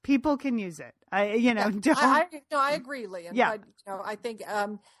grabs. People can use it. I agree, Liam. Yeah. But, I think,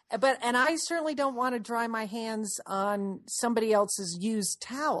 and I certainly don't want to dry my hands on somebody else's used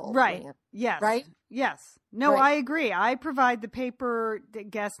towel. Right. Liam. Yes. Right. Yes. No, Right. I agree. I provide the paper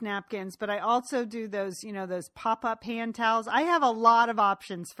guest napkins, but I also do those, those pop-up hand towels. I have a lot of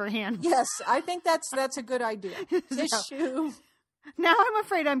options for hand. Yes, I think that's a good idea. Tissue. Now I'm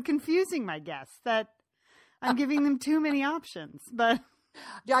afraid I'm confusing my guests, that I'm giving them too many options. But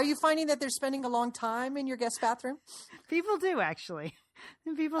are you finding that they're spending a long time in your guest bathroom? People do, actually.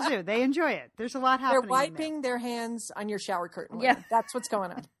 People do. They enjoy it. There's a lot happening. They're wiping their hands on your shower curtain. Yeah. That's what's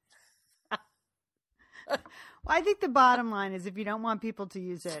going on. Well, I think the bottom line is if you don't want people to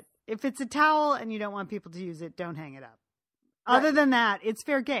use it, if it's a towel and you don't want people to use it, don't hang it up. Right. Other than that, it's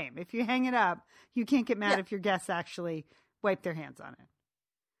fair game. If you hang it up, you can't get mad if your guests actually wipe their hands on it.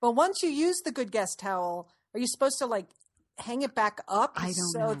 Well, once you use the good guest towel, are you supposed to like hang it back up? I don't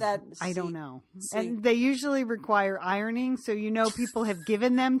so know. That, I don't know. See. And they usually require ironing. So, people have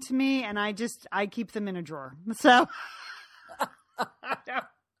given them to me and I keep them in a drawer. So.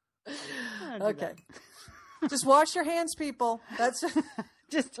 Okay. Just wash your hands, people. That's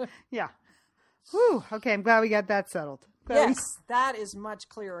yeah. Whew. Okay. I'm glad we got that settled. Yes, that is much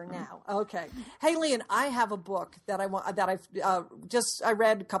clearer now. Okay. Hey, Leon, I have a book that I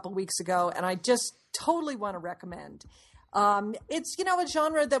read a couple weeks ago, and I just totally want to recommend. It's, a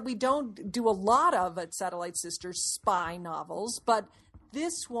genre that we don't do a lot of at Satellite Sisters, spy novels, but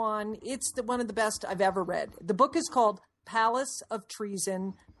this one, it's one of the best I've ever read. The book is called Palace of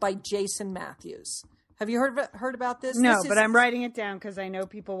Treason by Jason Matthews. Have you heard about this? No, but I'm writing it down because I know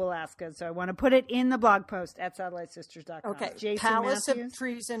people will ask us. So I want to put it in the blog post at satellitesisters.com. Okay. Jason Palace Matthews? of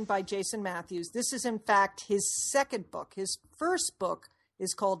Treason by Jason Matthews. This is, in fact, his second book. His first book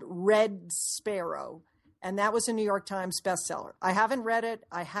is called Red Sparrow, and that was a New York Times bestseller. I haven't read it.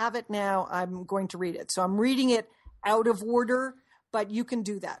 I have it now. I'm going to read it. So I'm reading it out of order, but you can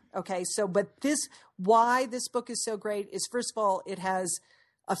do that. Okay. So, why this book is so great is, first of all, it has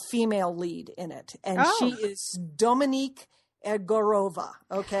a female lead in it, and she is Dominique Egorova.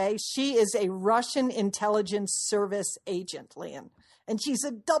 Okay. She is a Russian intelligence service agent, Leon, and she's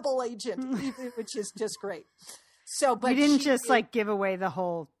a double agent, which is just great. So, but you didn't just give away the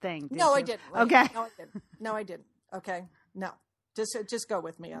whole thing. Did no, you? I didn't. Okay. No, I didn't. Okay. No, just go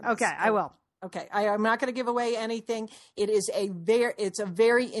with me on this. Okay. I will. Okay. I'm not going to give away anything. It's a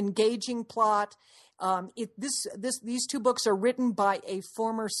very engaging plot. These two books are written by a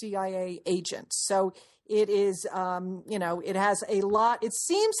former CIA agent. So it is, it has a lot, it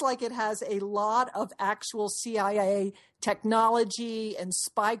seems like it has a lot of actual CIA technology and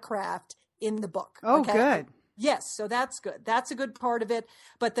spycraft in the book. Oh, okay? Good. Yes, so that's good. That's a good part of it.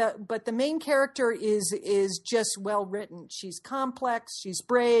 But the main character is just well written. She's complex. She's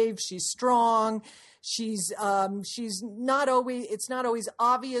brave. She's strong. She's not always. It's not always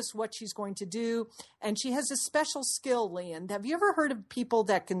obvious what she's going to do, and she has a special skill. Leon, have you ever heard of people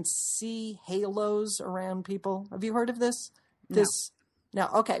that can see halos around people? Have you heard of this? No.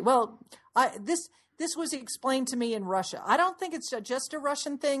 Okay. Well, This was explained to me in Russia. I don't think it's just a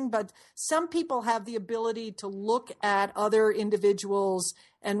Russian thing, but some people have the ability to look at other individuals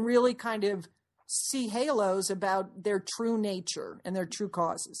and really kind of see halos about their true nature and their true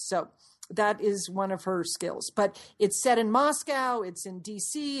causes. So that is one of her skills. But it's set in Moscow, it's in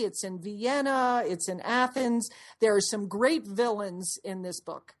DC, it's in Vienna, it's in Athens. There are some great villains in this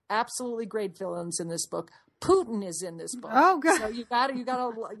book, absolutely great villains in this book. Putin is in this book. Oh, God. So you're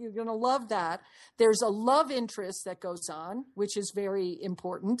going to love that. There's a love interest that goes on, which is very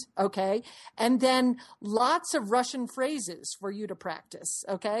important. Okay. And then lots of Russian phrases for you to practice.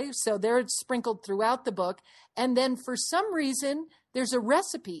 Okay. So they're sprinkled throughout the book. And then for some reason, there's a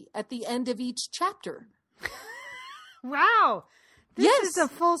recipe at the end of each chapter. Wow. This is a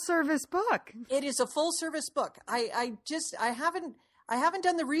full service book. It is a full service book. I haven't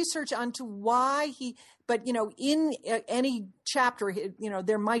done the research onto why but in any chapter,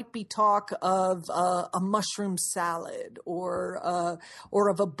 there might be talk of a mushroom salad or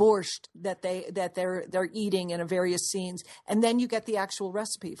of a borscht that they're eating in various scenes, and then you get the actual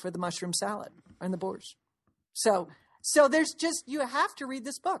recipe for the mushroom salad and the borscht. So there's you have to read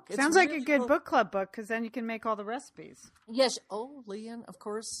this book. Sounds like a good book club book, because then you can make all the recipes. Yes. Oh, Leon, of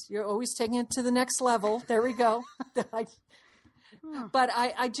course, you're always taking it to the next level. There we go. But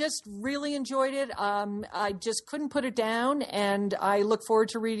I just really enjoyed it. I just couldn't put it down, and I look forward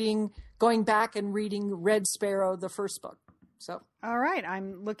to going back and reading Red Sparrow, the first book. So, all right,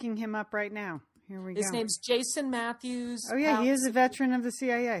 I'm looking him up right now. Here we go. His name's Jason Matthews. Oh yeah, he is a veteran of the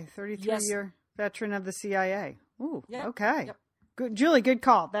CIA, 33-year veteran of the CIA. Ooh, yeah. Okay. Yep. Good, Julie, good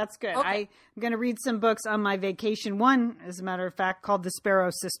call. That's good. Okay. I'm going to read some books on my vacation. One, as a matter of fact, called The Sparrow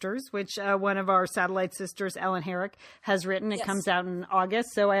Sisters, which one of our satellite sisters, Ellen Herrick, has written. It comes out in August.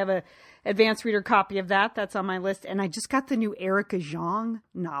 So I have an advanced reader copy of that. That's on my list. And I just got the new Erica Jong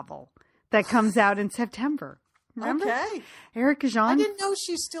novel that comes out in September. Remember? Okay. Erica Jong. I didn't know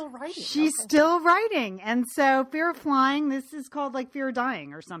she's still writing. She's still writing. And so Fear of Flying, this is called like Fear of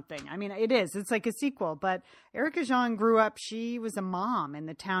Dying or something. I mean, it is. It's like a sequel. But Erica Jong grew up. She was a mom in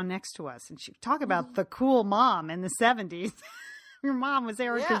the town next to us. And she talk about the cool mom in the 70s. Your mom was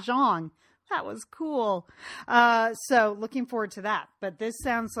Erica Jong. That was cool. So looking forward to that. But this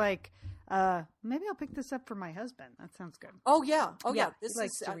sounds like Maybe I'll pick this up for my husband. That sounds good. Oh yeah. Yeah, This he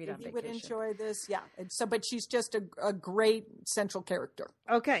likes is to read on he would vacation. enjoy this. Yeah. And so, but she's just a great central character.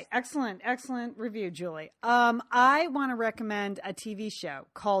 Okay, excellent review, Julie. I want to recommend a TV show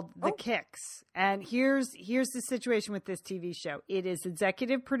called The Kicks, and here's the situation with this TV show. It is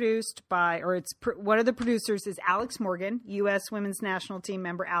executive produced by, or one of the producers is Alex Morgan, U.S. Women's National Team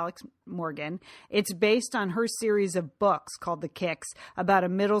member Alex Morgan. It's based on her series of books called The Kicks about a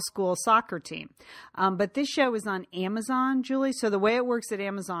middle school soccer team. But this show is on Amazon, Julie. So the way it works at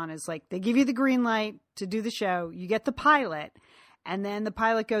Amazon is like they give you the green light to do the show. You get the pilot, and then the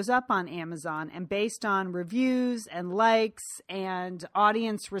pilot goes up on Amazon, and based on reviews and likes and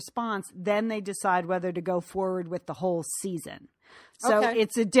audience response, then they decide whether to go forward with the whole season. So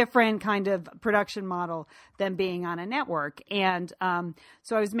it's a different kind of production model than being on a network. And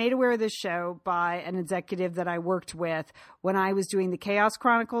so I was made aware of this show by an executive that I worked with when I was doing the Chaos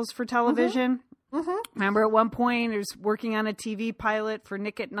Chronicles for television. Remember at one point I was working on a TV pilot for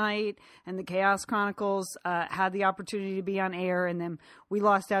Nick at Night, and the Chaos Chronicles had the opportunity to be on air, and then we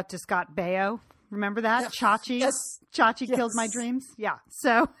lost out to Scott Baio. Remember that? Yes. Chachi? Yes. Chachi Yes. killed my dreams. Yeah.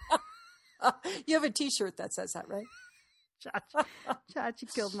 So You have a T-shirt that says that, right?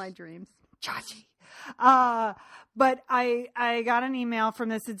 Chachi killed my dreams. Chachi. But I got an email from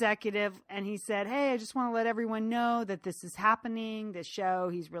this executive, and he said, "Hey, I just want to let everyone know that this is happening. This show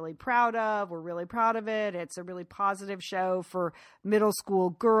he's really proud of. We're really proud of it. It's a really positive show for middle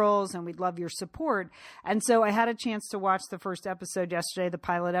school girls, and we'd love your support." And so I had a chance to watch the first episode yesterday, the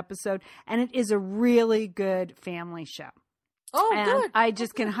pilot episode, and it is a really good family show. Oh, And good. I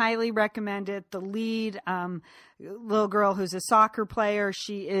just can highly recommend it. The lead little girl who's a soccer player,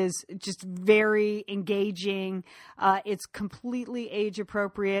 she is just very engaging. It's completely age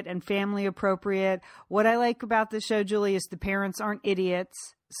appropriate and family appropriate. What I like about the show, Julie, is the parents aren't idiots.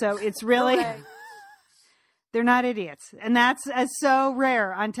 So it's really... Hooray. They're not idiots, and that's so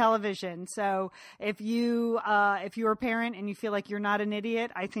rare on television. So if you are a parent and you feel like you're not an idiot,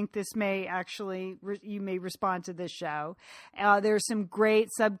 I think this may actually you may respond to this show. There's some great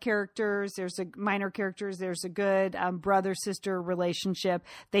sub characters. There's minor characters. There's a good brother sister relationship.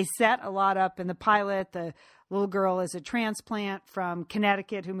 They set a lot up in the pilot. The little girl is a transplant from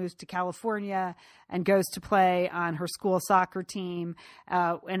Connecticut who moves to California and goes to play on her school soccer team.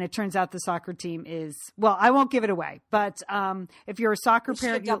 And it turns out the soccer team is, well, I won't give it away, but if you're a soccer Is she a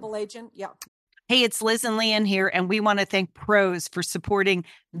parent, double agent? Yeah. Hey, it's Liz and Leanne here, and we want to thank Pros for supporting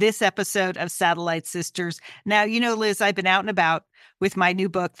this episode of Satellite Sisters. Now, you know, Liz, I've been out and about with my new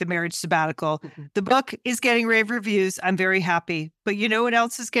book, The Marriage Sabbatical. The book is getting rave reviews. I'm very happy. But you know what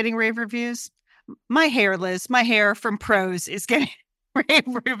else is getting rave reviews? My hair, Liz, my hair from Pros is getting rave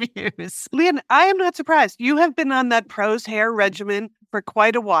reviews. Leanne, I am not surprised. You have been on that Pros hair regimen for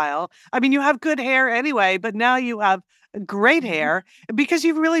quite a while. I mean, you have good hair anyway, but now you have great hair because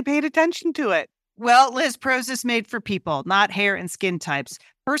you've really paid attention to it. Well, Liz, Pros is made for people, not hair and skin types.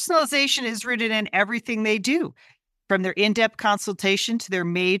 Personalization is rooted in everything they do, from their in-depth consultation to their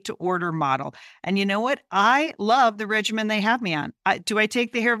made-to-order model. And you know what? I love the regimen they have me on. Do I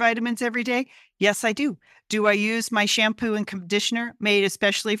take the hair vitamins every day? Yes, I do. Do I use my shampoo and conditioner made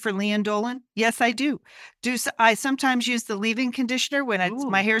especially for Leanne Dolan? Yes, I do. Do I sometimes use the leave-in conditioner when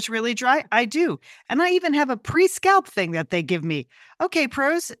my hair's really dry? I do. And I even have a pre-scalp thing that they give me. Okay,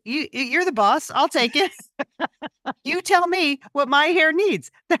 Pros, you're the boss. I'll take it. You tell me what my hair needs.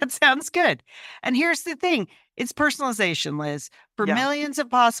 That sounds good. And here's the thing. It's personalization, Liz. For millions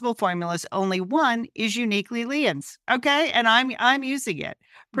of possible formulas, only one is uniquely Leanne's. Okay? And I'm using it.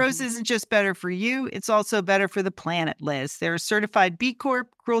 Pros isn't just better for you, it's also better for the planet, Liz. They're a certified B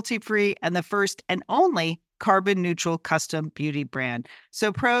Corp, cruelty-free, and the first and only carbon neutral custom beauty brand.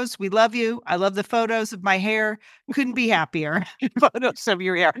 So Pros, we love you. I love the photos of my hair. Couldn't be happier. Photos of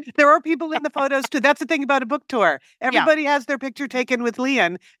your hair. There are people in the photos too. That's the thing about a book tour. Everybody has their picture taken with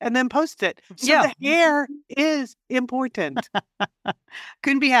Leanne and then post it. So the hair is important.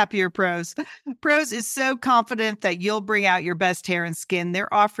 Couldn't be happier, Pros. Pros is so confident that you'll bring out your best hair and skin.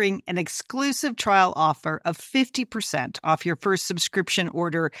 They're offering an exclusive trial offer of 50% off your first subscription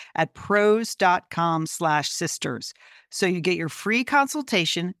order at pros.com/sisters. So you get your free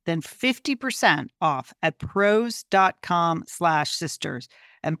consultation, then 50% off at pros.com/sisters.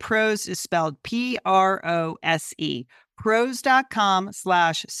 And Pros is spelled PROSE.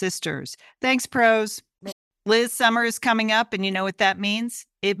 Pros.com/sisters. Thanks, Pros. Liz, summer is coming up, and you know what that means?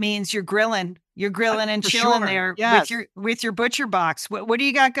 It means you're grilling. You're grilling and chilling there with your butcher box. What do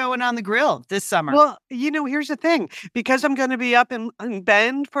you got going on the grill this summer? Well, you know, here's the thing. Because I'm going to be up in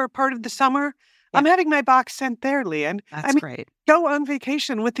Bend for part of the summer, I'm having my box sent there, Leanne. That's great. Go on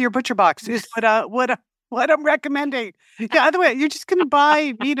vacation with your butcher box is what I'm recommending. Yeah, other way, you're just going to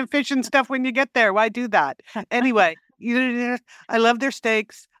buy meat and fish and stuff when you get there. Why do that? Anyway, I love their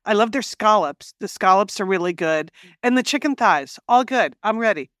steaks. I love their scallops. The scallops are really good. And the chicken thighs, all good. I'm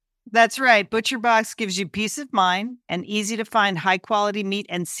ready. That's right. ButcherBox gives you peace of mind and easy to find high quality meat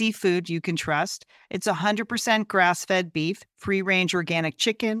and seafood you can trust. It's 100% grass fed beef, free range organic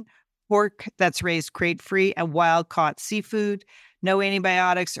chicken, pork that's raised crate free, and wild caught seafood. No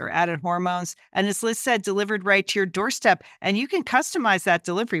antibiotics or added hormones. And as Liz said, delivered right to your doorstep. And you can customize that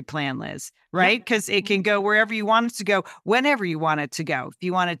delivery plan, Liz, right? Because it can go wherever you want it to go, whenever you want it to go. If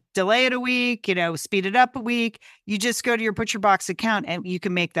you want to delay it a week, speed it up a week, you just go to your ButcherBox account and you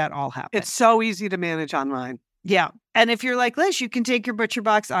can make that all happen. It's so easy to manage online. Yeah. And if you're like Liz, you can take your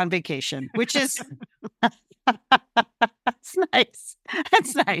ButcherBox on vacation, which is... That's nice.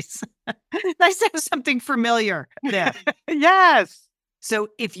 That's nice. Nice to have something familiar there. Yes. So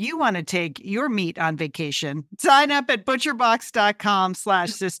if you want to take your meat on vacation, sign up at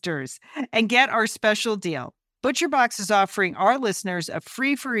butcherbox.com/sisters and get our special deal. ButcherBox is offering our listeners a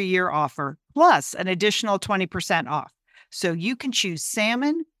free for a year offer plus an additional 20% off. So you can choose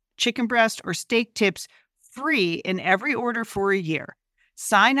salmon, chicken breast, or steak tips free in every order for a year.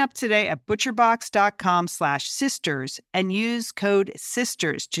 Sign up today at butcherbox.com/sisters and use code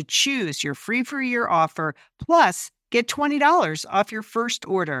SISTERS to choose your free for a year offer. Plus, get $20 off your first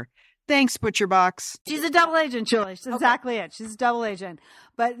order. Thanks, ButcherBox. She's a double agent, Julie. That's exactly it. She's a double agent.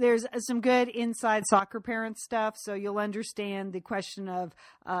 But there's some good inside soccer parent stuff, so you'll understand the question of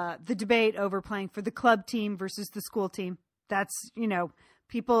the debate over playing for the club team versus the school team. That's,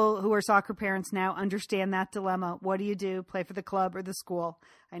 people who are soccer parents now understand that dilemma. What do you do? Play for the club or the school?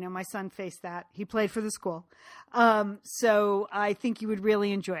 I know my son faced that. He played for the school. So I think you would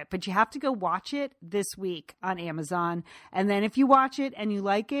really enjoy it. But you have to go watch it this week on Amazon. And then if you watch it and you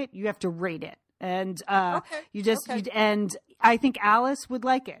like it, you have to rate it. And and I think Alice would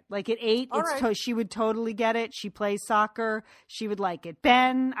like it. Like at 8, she would totally get it. She plays soccer. She would like it.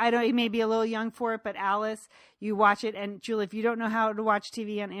 Ben, he may be a little young for it, but Alice, you watch it. And Julie, if you don't know how to watch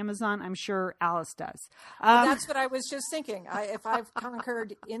TV on Amazon, I'm sure Alice does. That's what I was just thinking. If I've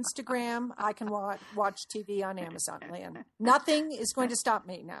conquered Instagram, I can watch TV on Amazon, Leanne. Nothing is going to stop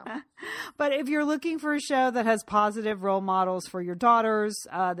me now. But if you're looking for a show that has positive role models for your daughters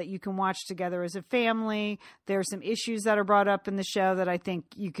that you can watch together as a family, there's some issues that are brought up in the show that I think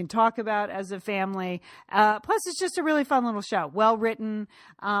you can talk about as a family. Plus, it's just a really fun little show, well written.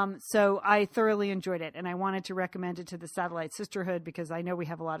 So I thoroughly enjoyed it, and I wanted to recommend it to the Satellite Sisterhood because I know we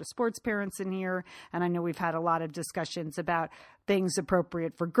have a lot of sports parents in here, and I know we've had a lot of discussions about things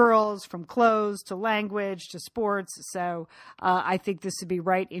appropriate for girls, from clothes to language to sports. So I think this would be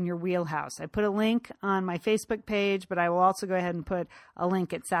right in your wheelhouse. I put a link on my Facebook page, but I will also go ahead and put a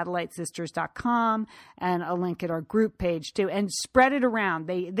link at satellitesisters.com and a link at our group page too, and spread it around.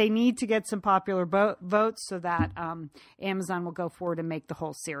 They need to get some popular votes so that Amazon will go forward and make the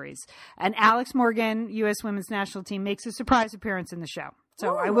whole series. And Alex Morgan, U.S. Women's National Team, makes a surprise appearance in the show.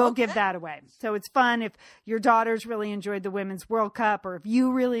 So I will give that away. So it's fun if your daughters really enjoyed the Women's World Cup, or if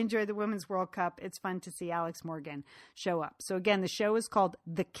you really enjoyed the Women's World Cup, it's fun to see Alex Morgan show up. So again, the show is called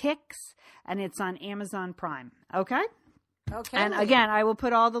The Kicks, and it's on Amazon Prime. Okay? Okay. And again, I will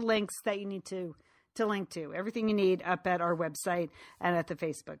put all the links that you need to link to, everything you need up at our website and at the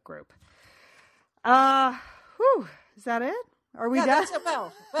Facebook group. Is that it? Are we done? That's it.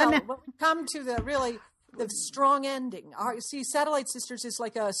 Well, come to the strong ending. See, Satellite Sisters is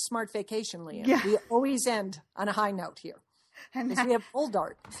like a smart vacation, Leanne. Yeah. We always end on a high note here. And we have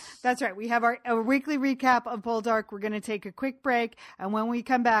Poldark. That's right. We have our weekly recap of Poldark. We're going to take a quick break. And when we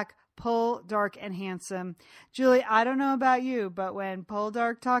come back, Poldark and Handsome. Julie, I don't know about you, but when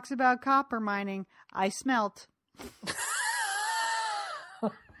Poldark talks about copper mining, I smelt.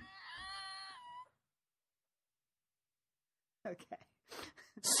 Okay.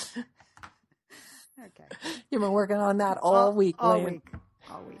 Okay. You've been working on that all week, all Leanne. week.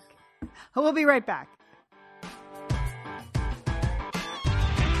 All week. We'll be right back.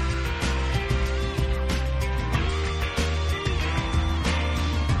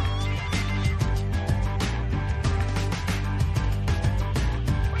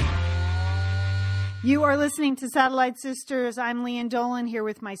 You are listening to Satellite Sisters. I'm Leanne Dolan here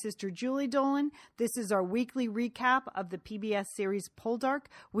with my sister Julie Dolan. This is our weekly recap of the PBS series Poldark.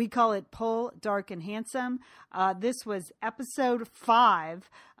 We call it Poldark and Handsome. This was episode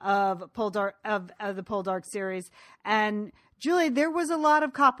 5 of Poldark of the Poldark series. And Julie, there was a lot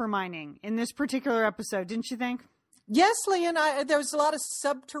of copper mining in this particular episode, didn't you think? Yes, Leanne, there was a lot of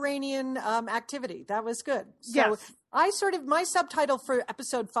subterranean activity. That was good. So Yes. my subtitle for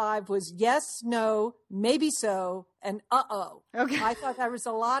episode 5 was yes, no, maybe so, and uh-oh. Okay. I thought there was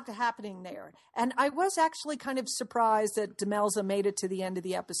a lot happening there. And I was actually kind of surprised that Demelza made it to the end of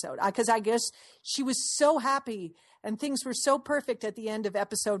the episode. Because I guess she was so happy and things were so perfect at the end of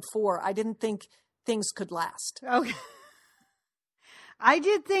episode 4. I didn't think things could last. Okay. I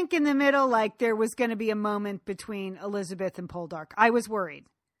did think in the middle, like there was going to be a moment between Elizabeth and Poldark. I was worried.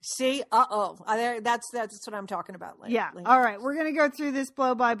 See, that's what I'm talking about. Yeah. All right. We're going to go through this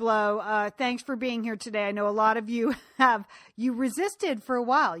blow by blow. Thanks for being here today. I know a lot of you you resisted for a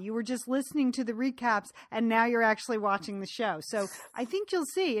while. You were just listening to the recaps and now you're actually watching the show. So I think you'll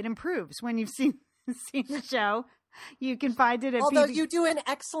see it improves when you've seen the show. You can find it at Although you do an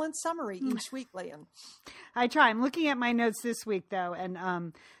excellent summary each week, Leanne. I try. I'm looking at my notes this week though,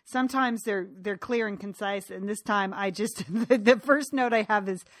 and sometimes they're clear and concise, and this time I just the first note I have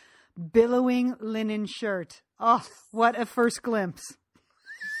is billowing linen shirt. Oh, what a first glimpse.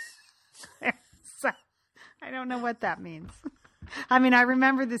 I don't know what that means. I mean, I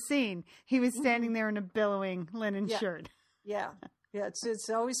remember the scene. He was standing there in a billowing linen shirt. Yeah. It's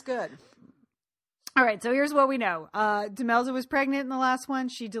always good. All right, so here's what we know. Demelza was pregnant in the last one.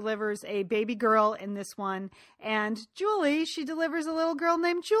 She delivers a baby girl in this one. And Julie, she delivers a little girl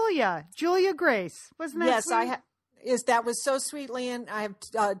named Julia Grace. Wasn't that sweet? Yes, that was so sweet, Leanne. I have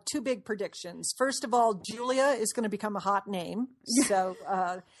 2 big predictions. First of all, Julia is going to become a hot name. So,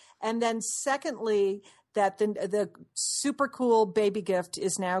 and then secondly, that the super cool baby gift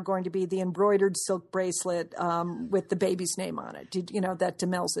is now going to be the embroidered silk bracelet with the baby's name on it. That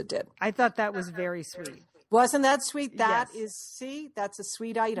Demelza did. I thought that was very sweet. Wasn't that sweet? That's a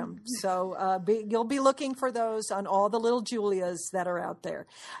sweet item. So you'll be looking for those on all the little Julias that are out there.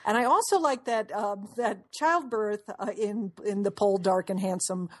 And I also like that that childbirth in the Poldark and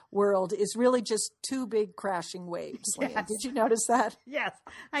Handsome world is really just 2 big crashing waves. Yes. Did you notice that? Yes,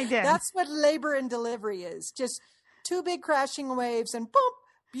 I did. That's what labor and delivery is. Just 2 big crashing waves and boom,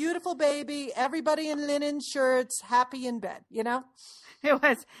 beautiful baby, everybody in linen shirts, happy in bed,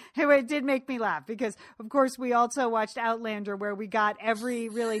 It did make me laugh because, of course, we also watched Outlander where we got every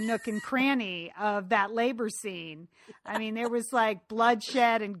really nook and cranny of that labor scene. I mean, there was like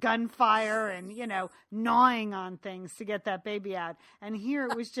bloodshed and gunfire and, gnawing on things to get that baby out. And here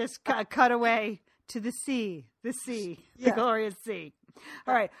it was just a cutaway to the sea, the glorious sea.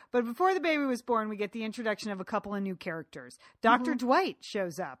 All right. But before the baby was born, we get the introduction of a couple of new characters. Dr. Dwight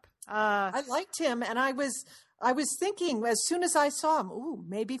shows up. I liked him, and I was thinking as soon as I saw him,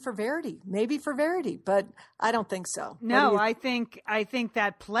 maybe for Verity, but I don't think so. No, I think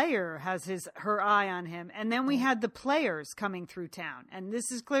that player has her eye on him. And then we had the players coming through town. And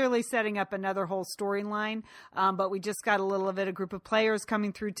this is clearly setting up another whole storyline. But we just got a little of it, a group of players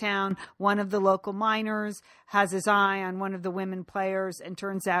coming through town. One of the local miners has his eye on one of the women players, and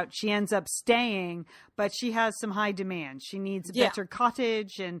turns out she ends up staying, but she has some high demands. She needs a better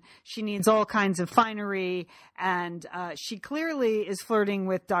cottage, and she needs all kinds of finery. And she clearly is flirting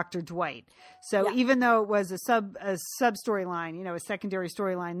with Dr. Dwight. So even though it was a sub storyline, a secondary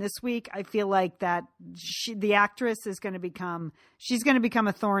storyline this week, I feel like that the actress is going to become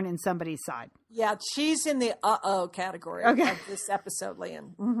a thorn in somebody's side. Yeah, she's in the category of this episode,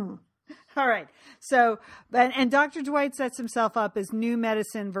 Leanne. Mm-hmm. All right. So, and Dr. Dwight sets himself up as new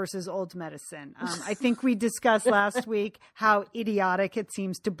medicine versus old medicine. I think we discussed last week how idiotic it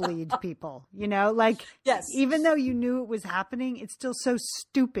seems to bleed people, yes. Even though you knew it was happening, it's still so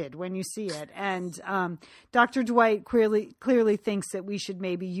stupid when you see it. And Dr. Dwight clearly thinks that we should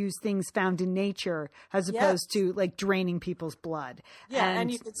maybe use things found in nature as opposed to like draining people's blood. Yeah. And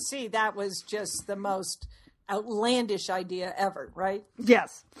you could see that was just the most outlandish idea ever, right?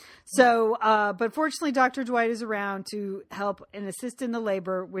 Yes. So, but fortunately, Dr. Dwight is around to help and assist in the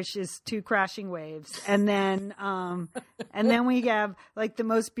labor, which is 2 crashing waves. And then we have like the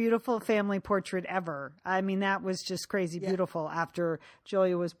most beautiful family portrait ever. I mean, that was just crazy beautiful after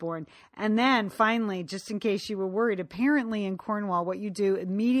Julia was born. And then finally, just in case you were worried, apparently in Cornwall, what you do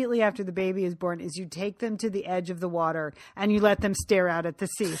immediately after the baby is born is you take them to the edge of the water and you let them stare out at the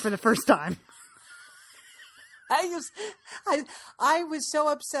sea for the first time. I was so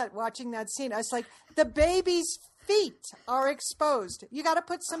upset watching that scene. I was like, the baby's feet are exposed. You got to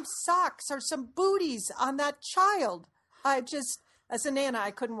put some socks or some booties on that child. As a nana,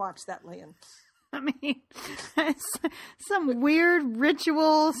 I couldn't watch that, Leanne. I mean, it's some weird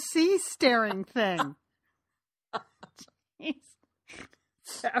ritual sea staring thing.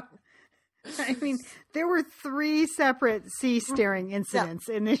 I mean, there were 3 separate sea staring incidents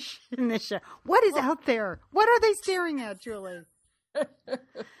in this show. What is out there? What are they staring at, Julie?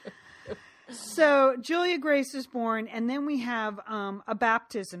 So Julia Grace is born, and then we have a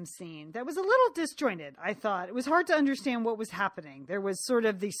baptism scene that was a little disjointed, I thought. It was hard to understand what was happening. There was sort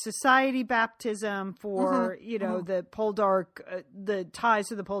of the society baptism for, the Poldark, the ties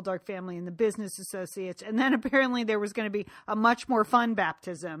to the Poldark family and the business associates. And then apparently there was going to be a much more fun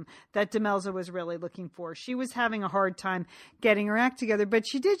baptism that Demelza was really looking for. She was having a hard time getting her act together, but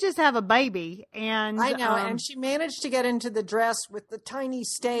she did just have a baby. And I know, and she managed to get into the dress with the tiny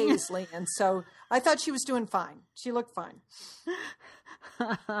stays, Leanne. So I thought she was doing fine. She looked fine.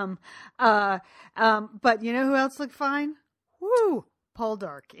 But you know who else looked fine? Woo!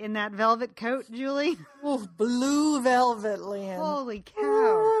 Poldark in that velvet coat, Julie. Ooh, blue velvet, Leanne. Holy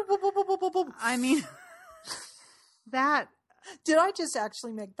cow. I mean, that. Did I just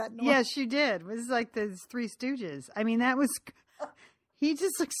actually make that noise? Yes, you did. It was like the Three Stooges. I mean, that was. He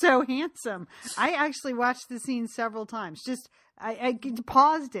just looked so handsome. I actually watched the scene several times. I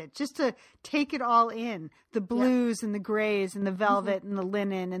paused it just to take it all in. The blues and the grays and the velvet and the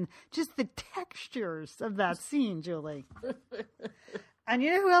linen and just the textures of that scene, Julie. And you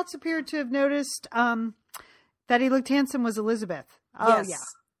know who else appeared to have noticed that he looked handsome was Elizabeth. Oh, yes.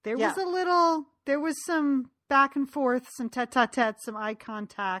 Yeah. There was some back and forth, some tete-a-tete, some eye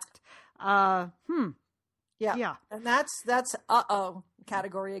contact. Yeah. And that's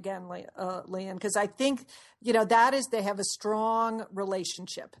category again, Leanne, because I think, that is, they have a strong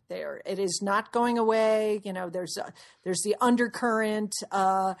relationship there. It is not going away. There's the undercurrent,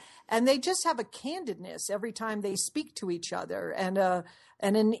 and they just have a candidness every time they speak to each other, and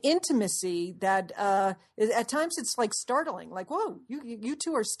an intimacy that at times it's like startling, like, whoa, you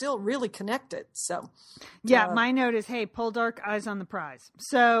two are still really connected. So my note is, hey, Poldark, eyes on the prize.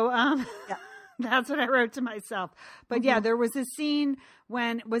 So that's what I wrote to myself. But there was a scene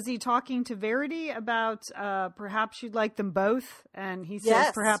when, was he talking to Verity about perhaps you'd like them both? And he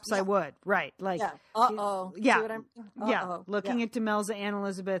says, perhaps I would. Right. Like, Uh-oh. Yeah. See what I'm... Yeah. Looking at Demelza and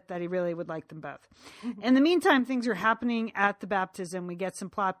Elizabeth, that he really would like them both. In the meantime, things are happening at the baptism. We get some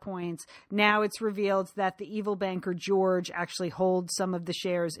plot points. Now it's revealed that the evil banker George actually holds some of the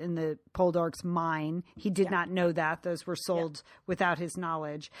shares in the Poldark's mine. He did not know that. Those were sold without his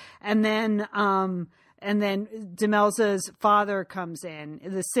knowledge. And then Demelza's father comes in,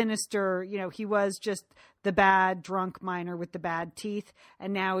 the sinister, he was just the bad drunk miner with the bad teeth.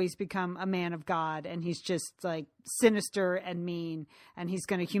 And now he's become a man of God, and he's just like sinister and mean, and he's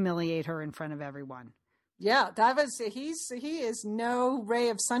going to humiliate her in front of everyone. Yeah, he is no ray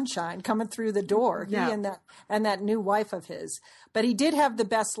of sunshine coming through the door. He and that new wife of his. But he did have the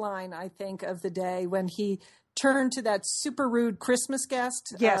best line, I think, of the day when he turned to that super rude Christmas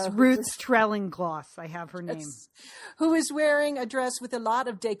guest. Yes, Ruth Trellingloss, I have her name. Who was wearing a dress with a lot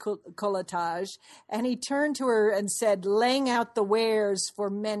of décolletage. And he turned to her and said, laying out the wares for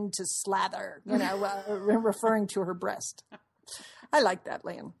men to slather, referring to her breast. I like that,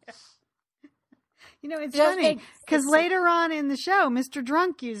 Liam. It's funny because later on in the show, Mr.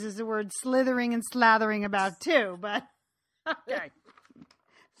 Drunk uses the word slithering and slathering about too, but okay.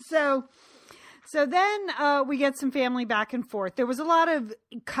 So then we get some family back and forth. There was a lot of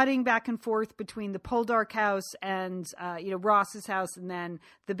cutting back and forth between the Poldark house and, Ross's house, and then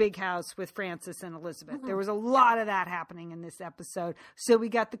the big house with Francis and Elizabeth. There was a lot of that happening in this episode. So we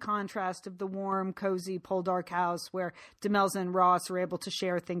got the contrast of the warm, cozy Poldark house where Demelza and Ross are able to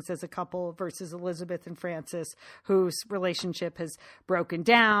share things as a couple versus Elizabeth and Francis, whose relationship has broken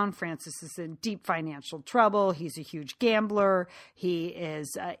down. Francis is in deep financial trouble. He's a huge gambler. He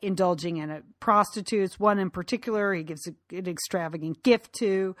is indulging in a prostitutes, one in particular he gives an extravagant gift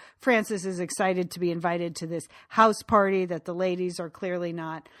to. Francis is excited to be invited to this house party that the ladies are clearly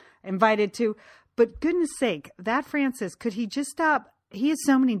not invited to. But goodness sake, that Francis, could he just stop? He has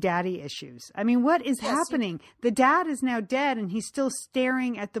so many daddy issues. I mean, what is happening? The dad is now dead and he's still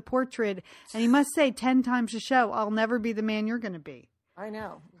staring at the portrait, and he must say 10 times a show, I'll never be the man you're going to be. I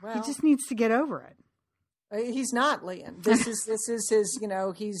know. Well, he just needs to get over it. He's not, Leanne. This is his,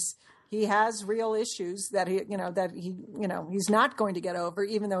 he has real issues that he's not going to get over,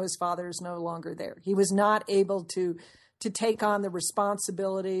 even though his father is no longer there. He was not able to take on the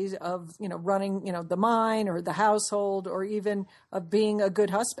responsibilities of, running, the mine or the household, or even of being a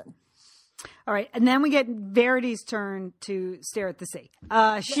good husband. All right. And then we get Verity's turn to stare at the sea.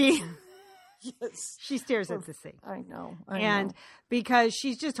 Yes. She stares at the sea. I know. Because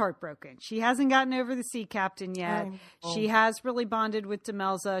she's just heartbroken. She hasn't gotten over the sea captain yet. She has really bonded with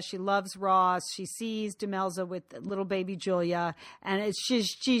Demelza. She loves Ross. She sees Demelza with little baby Julia. And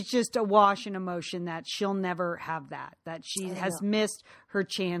she's just awash in emotion that she'll never have that she has missed her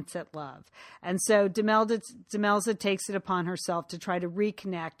chance at love. And so Demelza takes it upon herself to try to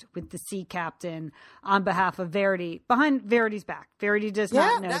reconnect with the sea captain on behalf of Verity, behind Verity's back. Verity does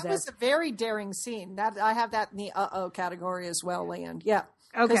not know this. Yeah, that was a very daring scene. That I have that in the category as well, Land. Yeah.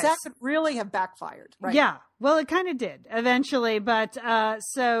 Okay. Because that could really have backfired. Right? Yeah. Well, it kind of did eventually. But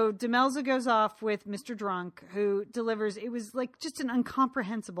so Demelza goes off with Mr. Drunk, who delivers, it was like just an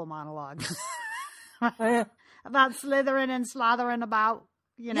incomprehensible monologue about slithering and slathering about,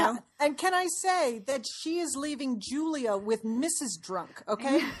 you know. Yeah. And can I say that she is leaving Julia with Mrs. Drunk,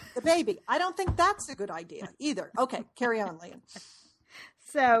 okay? The baby. I don't think that's a good idea either. Okay, carry on, Liam.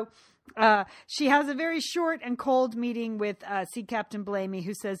 So she has a very short and cold meeting with Sea Captain Blamey,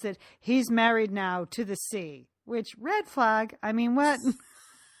 who says that he's married now to the sea, which red flag. I mean, what?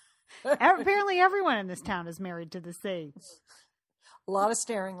 Apparently everyone in this town is married to the sea. A lot of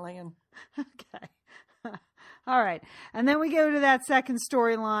staring, Liam. Okay. All right. And then we go to that second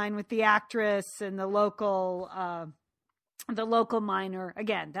storyline with the actress and the local miner.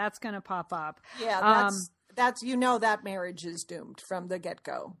 Again, that's going to pop up. Yeah, that's that marriage is doomed from the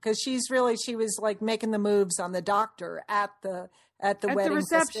get-go, because she was like making the moves on the doctor at the wedding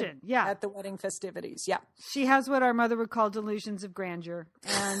reception. Yeah. At the wedding festivities. Yeah. She has what our mother would call delusions of grandeur,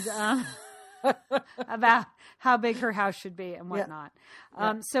 and about how big her house should be and whatnot.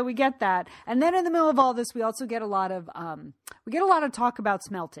 Yeah. So we get that. And then in the middle of all this, we also get a lot of talk about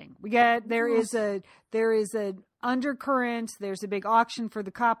smelting. There is a undercurrent. There's a big auction for the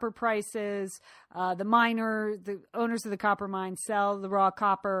copper prices. The owners of the copper mine sell the raw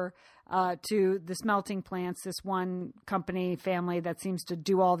copper to the smelting plants, this one company family that seems to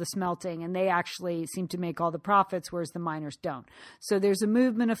do all the smelting, and they actually seem to make all the profits, whereas the miners don't. So there's a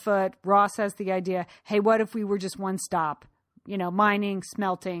movement afoot. Ross has the idea, hey, what if we were just one stop? Mining,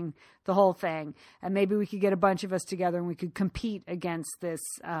 smelting, the whole thing. And maybe we could get a bunch of us together and we could compete against this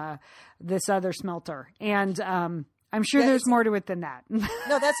other smelter. And I'm sure there's more to it than that. No,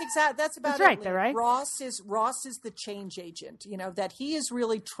 that's about that's it. Right there, right? Ross is the change agent, that he is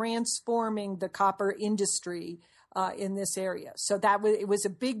really transforming the copper industry in this area. So it was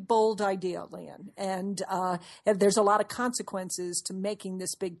a big, bold idea, Lynn. And there's a lot of consequences to making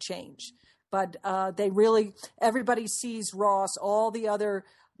this big change. But everybody sees Ross, all the other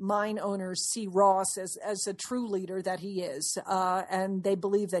mine owners see Ross as a true leader that he is. And they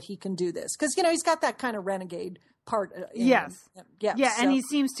believe that he can do this. Because, he's got that kind of renegade part. Yes. Yeah. Yeah. So. And he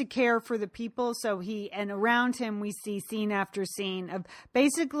seems to care for the people. So and around him, we see scene after scene of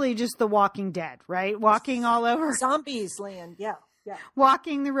basically just the Walking Dead, right? Walking all over. Zombies land. Yeah. Yeah.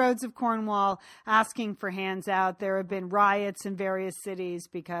 Walking the roads of Cornwall, asking for hands out. There have been riots in various cities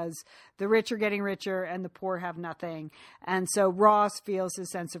because the rich are getting richer and the poor have nothing. And so Ross feels a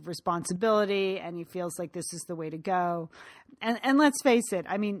sense of responsibility, and he feels like this is the way to go. And let's face it,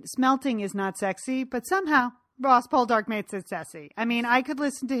 I mean, smelting is not sexy, but somehow Ross Poldark makes it sexy. I mean, I could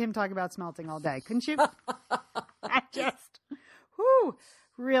listen to him talk about smelting all day, couldn't you?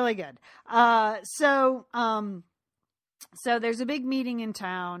 Really good. So there's a big meeting in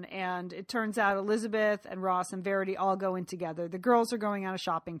town, and it turns out Elizabeth and Ross and Verity all go in together. The girls are going on a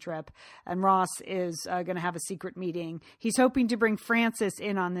shopping trip, and Ross is going to have a secret meeting. He's hoping to bring Francis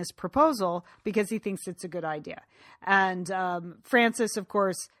in on this proposal because he thinks it's a good idea. And Francis, of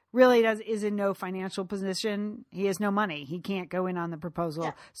course, really is in no financial position. He has no money. He can't go in on the proposal.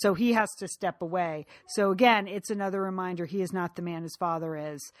 Yeah. So he has to step away. So again, it's another reminder he is not the man his father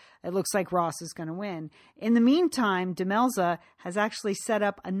is. It looks like Ross is going to win. In the meantime, Demelza has actually set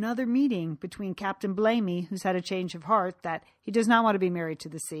up another meeting between Captain Blamey, who's had a change of heart, that he does not want to be married to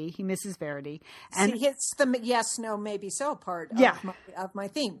the sea. He misses Verity. And it's the yes, no, maybe so part of my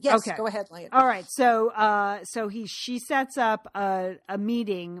theme. Yes, okay. Go ahead, Leah. All right. So she sets up a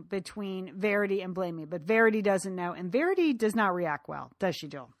meeting between Verity and Blamey, but Verity doesn't know, and Verity does not react well, does she,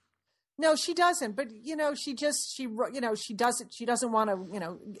 Jill? No, she doesn't. But she doesn't want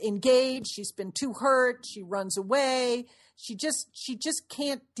to engage. She's been too hurt. She runs away. She just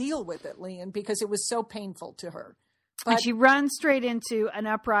can't deal with it, Leon, because it was so painful to her. And she runs straight into an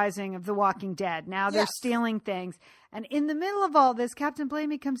uprising of the Walking Dead. Now they're stealing things. And in the middle of all this, Captain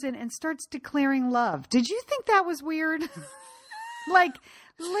Blamey comes in and starts declaring love. Did you think that was weird? Like,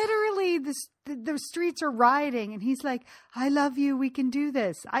 literally, the streets are rioting, and he's like, I love you, we can do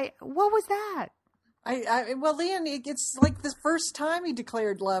this. What was that? Well, Leon, it's like the first time he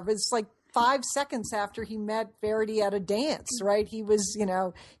declared love. It's like, 5 seconds after he met Verity at a dance, right? He was,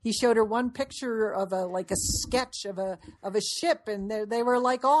 he showed her one picture of a sketch of a ship, and they were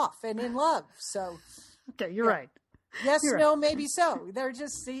like off and in love. So, okay, you're right. Yes, you're no, right. Maybe so. They're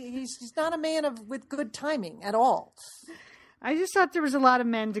just he's not a man with good timing at all. I just thought there was a lot of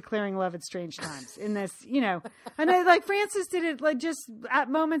men declaring love at strange times in this, and I like Francis did it like just at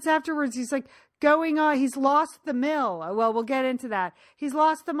moments afterwards. He's like going on. He's lost the mill. Well, we'll get into that. He's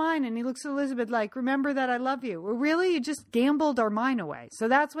lost the mine, and he looks at Elizabeth like, remember that I love you. Well, really? You just gambled our mine away. So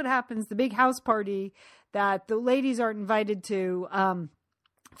that's what happens. The big house party that the ladies aren't invited to.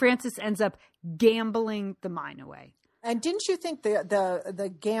 Francis ends up gambling the mine away. And didn't you think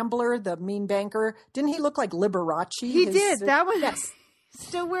the gambler, the mean banker, didn't he look like Liberace? He did. That was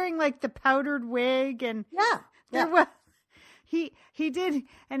still wearing like the powdered wig, and he did,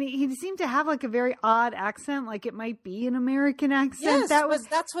 and he seemed to have like a very odd accent, like it might be an American accent. Yes,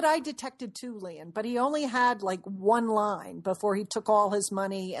 that's what I detected too, Lian. But he only had like one line before he took all his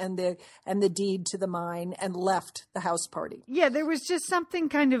money and the deed to the mine and left the house party. Yeah, there was just something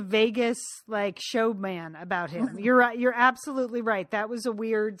kind of Vegas like showman about him. You're right. You're absolutely right. That was a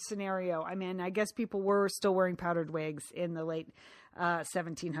weird scenario. I mean, I guess people were still wearing powdered wigs in the late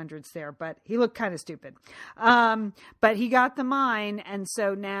 1700s there, but he looked kind of stupid. But he got the mine, and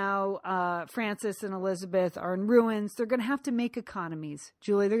so now Francis and Elizabeth are in ruins. They're going to have to make economies,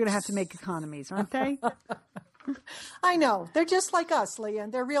 Julie. They're going to have to make economies, aren't they? I know. They're just like us,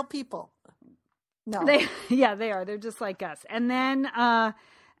 Leanne. They're real people. No, they are. They're just like us. And then what?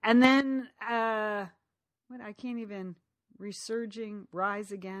 I can't even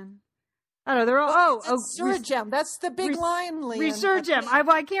rise again. I don't know. They're all Resurgem. That's the big line, Lian. Resurgem.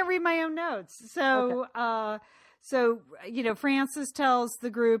 I can't read my own notes. So, okay. Francis tells the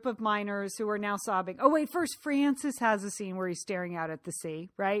group of miners who are now sobbing. Oh, wait, first Francis has a scene where he's staring out at the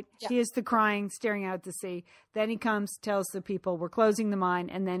sea, right? Yeah. He is the crying, staring out at the sea. Then he comes, tells the people, we're closing the mine,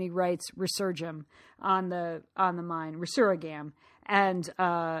 and then he writes Resurgem on the mine, Resurgam. And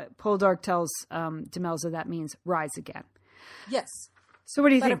Poldark tells Demelza that means rise again. Yes. So what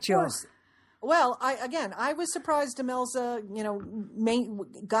do you think, Jill? Well, I was surprised Demelza,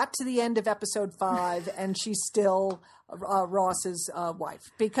 got to the end of episode 5 and she's still Ross's wife,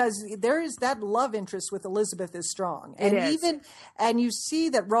 because there is that love interest with Elizabeth is strong. And and you see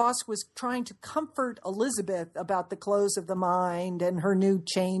that Ross was trying to comfort Elizabeth about the close of the mine and her new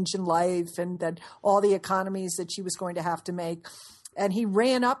change in life and that all the economies that she was going to have to make. And he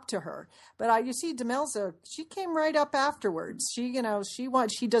ran up to her, but you see, Demelza, she came right up afterwards. She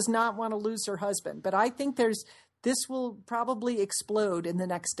does not want to lose her husband. But I think this will probably explode in the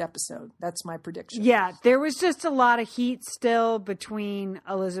next episode. That's my prediction. Yeah, there was just a lot of heat still between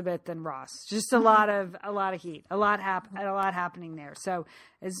Elizabeth and Ross. Just a lot of heat, a lot happening there. So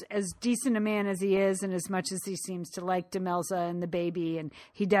as decent a man as he is, and as much as he seems to like Demelza and the baby, and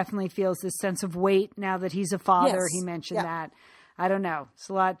he definitely feels this sense of weight now that he's a father. Yes. He mentioned that. I don't know. It's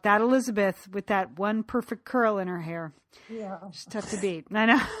a lot. That Elizabeth with that one perfect curl in her hair. Yeah. She's tough to beat. I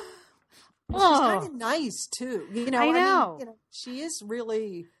know. She's kind of nice too. I know. She is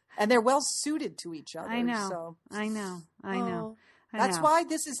really, and they're well suited to each other. I know. So. I know. That's why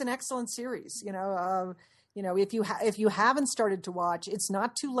this is an excellent series. If you haven't started to watch, it's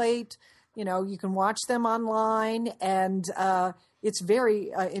not too late. You can watch them online, and it's very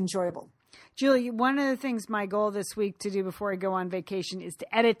enjoyable. Julie, one of the things my goal this week to do before I go on vacation is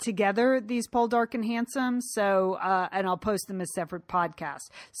to edit together these Poldark and Handsome. So, and I'll post them as separate podcasts.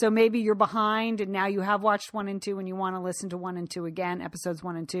 So maybe you're behind and now you have watched 1 and 2 and you want to listen to 1 and 2 again, episodes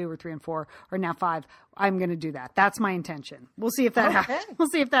 1 and 2 or 3 and 4 or now 5. I'm going to do that. That's my intention. We'll see if that happens. We'll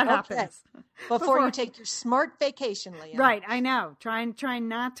see if that happens. Before you take your smart vacation, Leah. Right. I know. Trying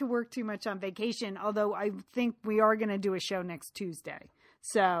not to work too much on vacation. Although I think we are going to do a show next Tuesday.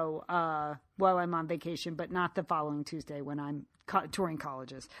 So, while I'm on vacation, but not the following Tuesday when I'm touring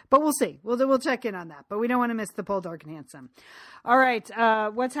colleges. But we'll see. We'll check in on that. But we don't want to miss the Poldark and Handsome. All right.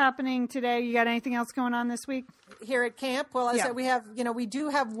 What's happening today? You got anything else going on this week? Here at camp? Well, as I said, we have, we do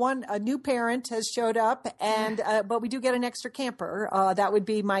have a new parent has showed up, and but we do get an extra camper. That would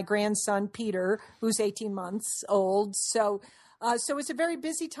be my grandson, Peter, who's 18 months old. So it's a very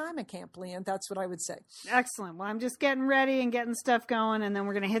busy time at Camp Leon. That's what I would say. Excellent. Well, I'm just getting ready and getting stuff going, and then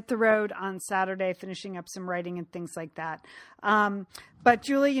we're going to hit the road on Saturday, finishing up some writing and things like that. But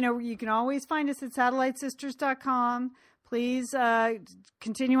Julie, you can always find us at satellitesisters.com. Please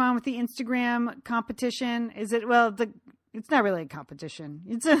continue on with the Instagram competition. It's not really a competition.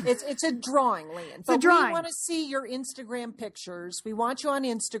 It's a drawing, Lian. But drawing. We want to see your Instagram pictures. We want you on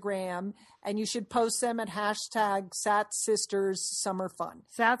Instagram, and you should post them at hashtag #SatSistersSummerFun.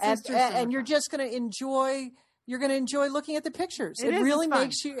 And you're just going to enjoy. You're going to enjoy looking at the pictures. It really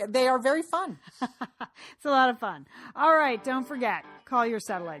makes you. They are very fun. It's a lot of fun. All right, don't forget, call your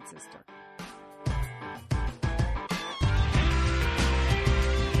satellite sister.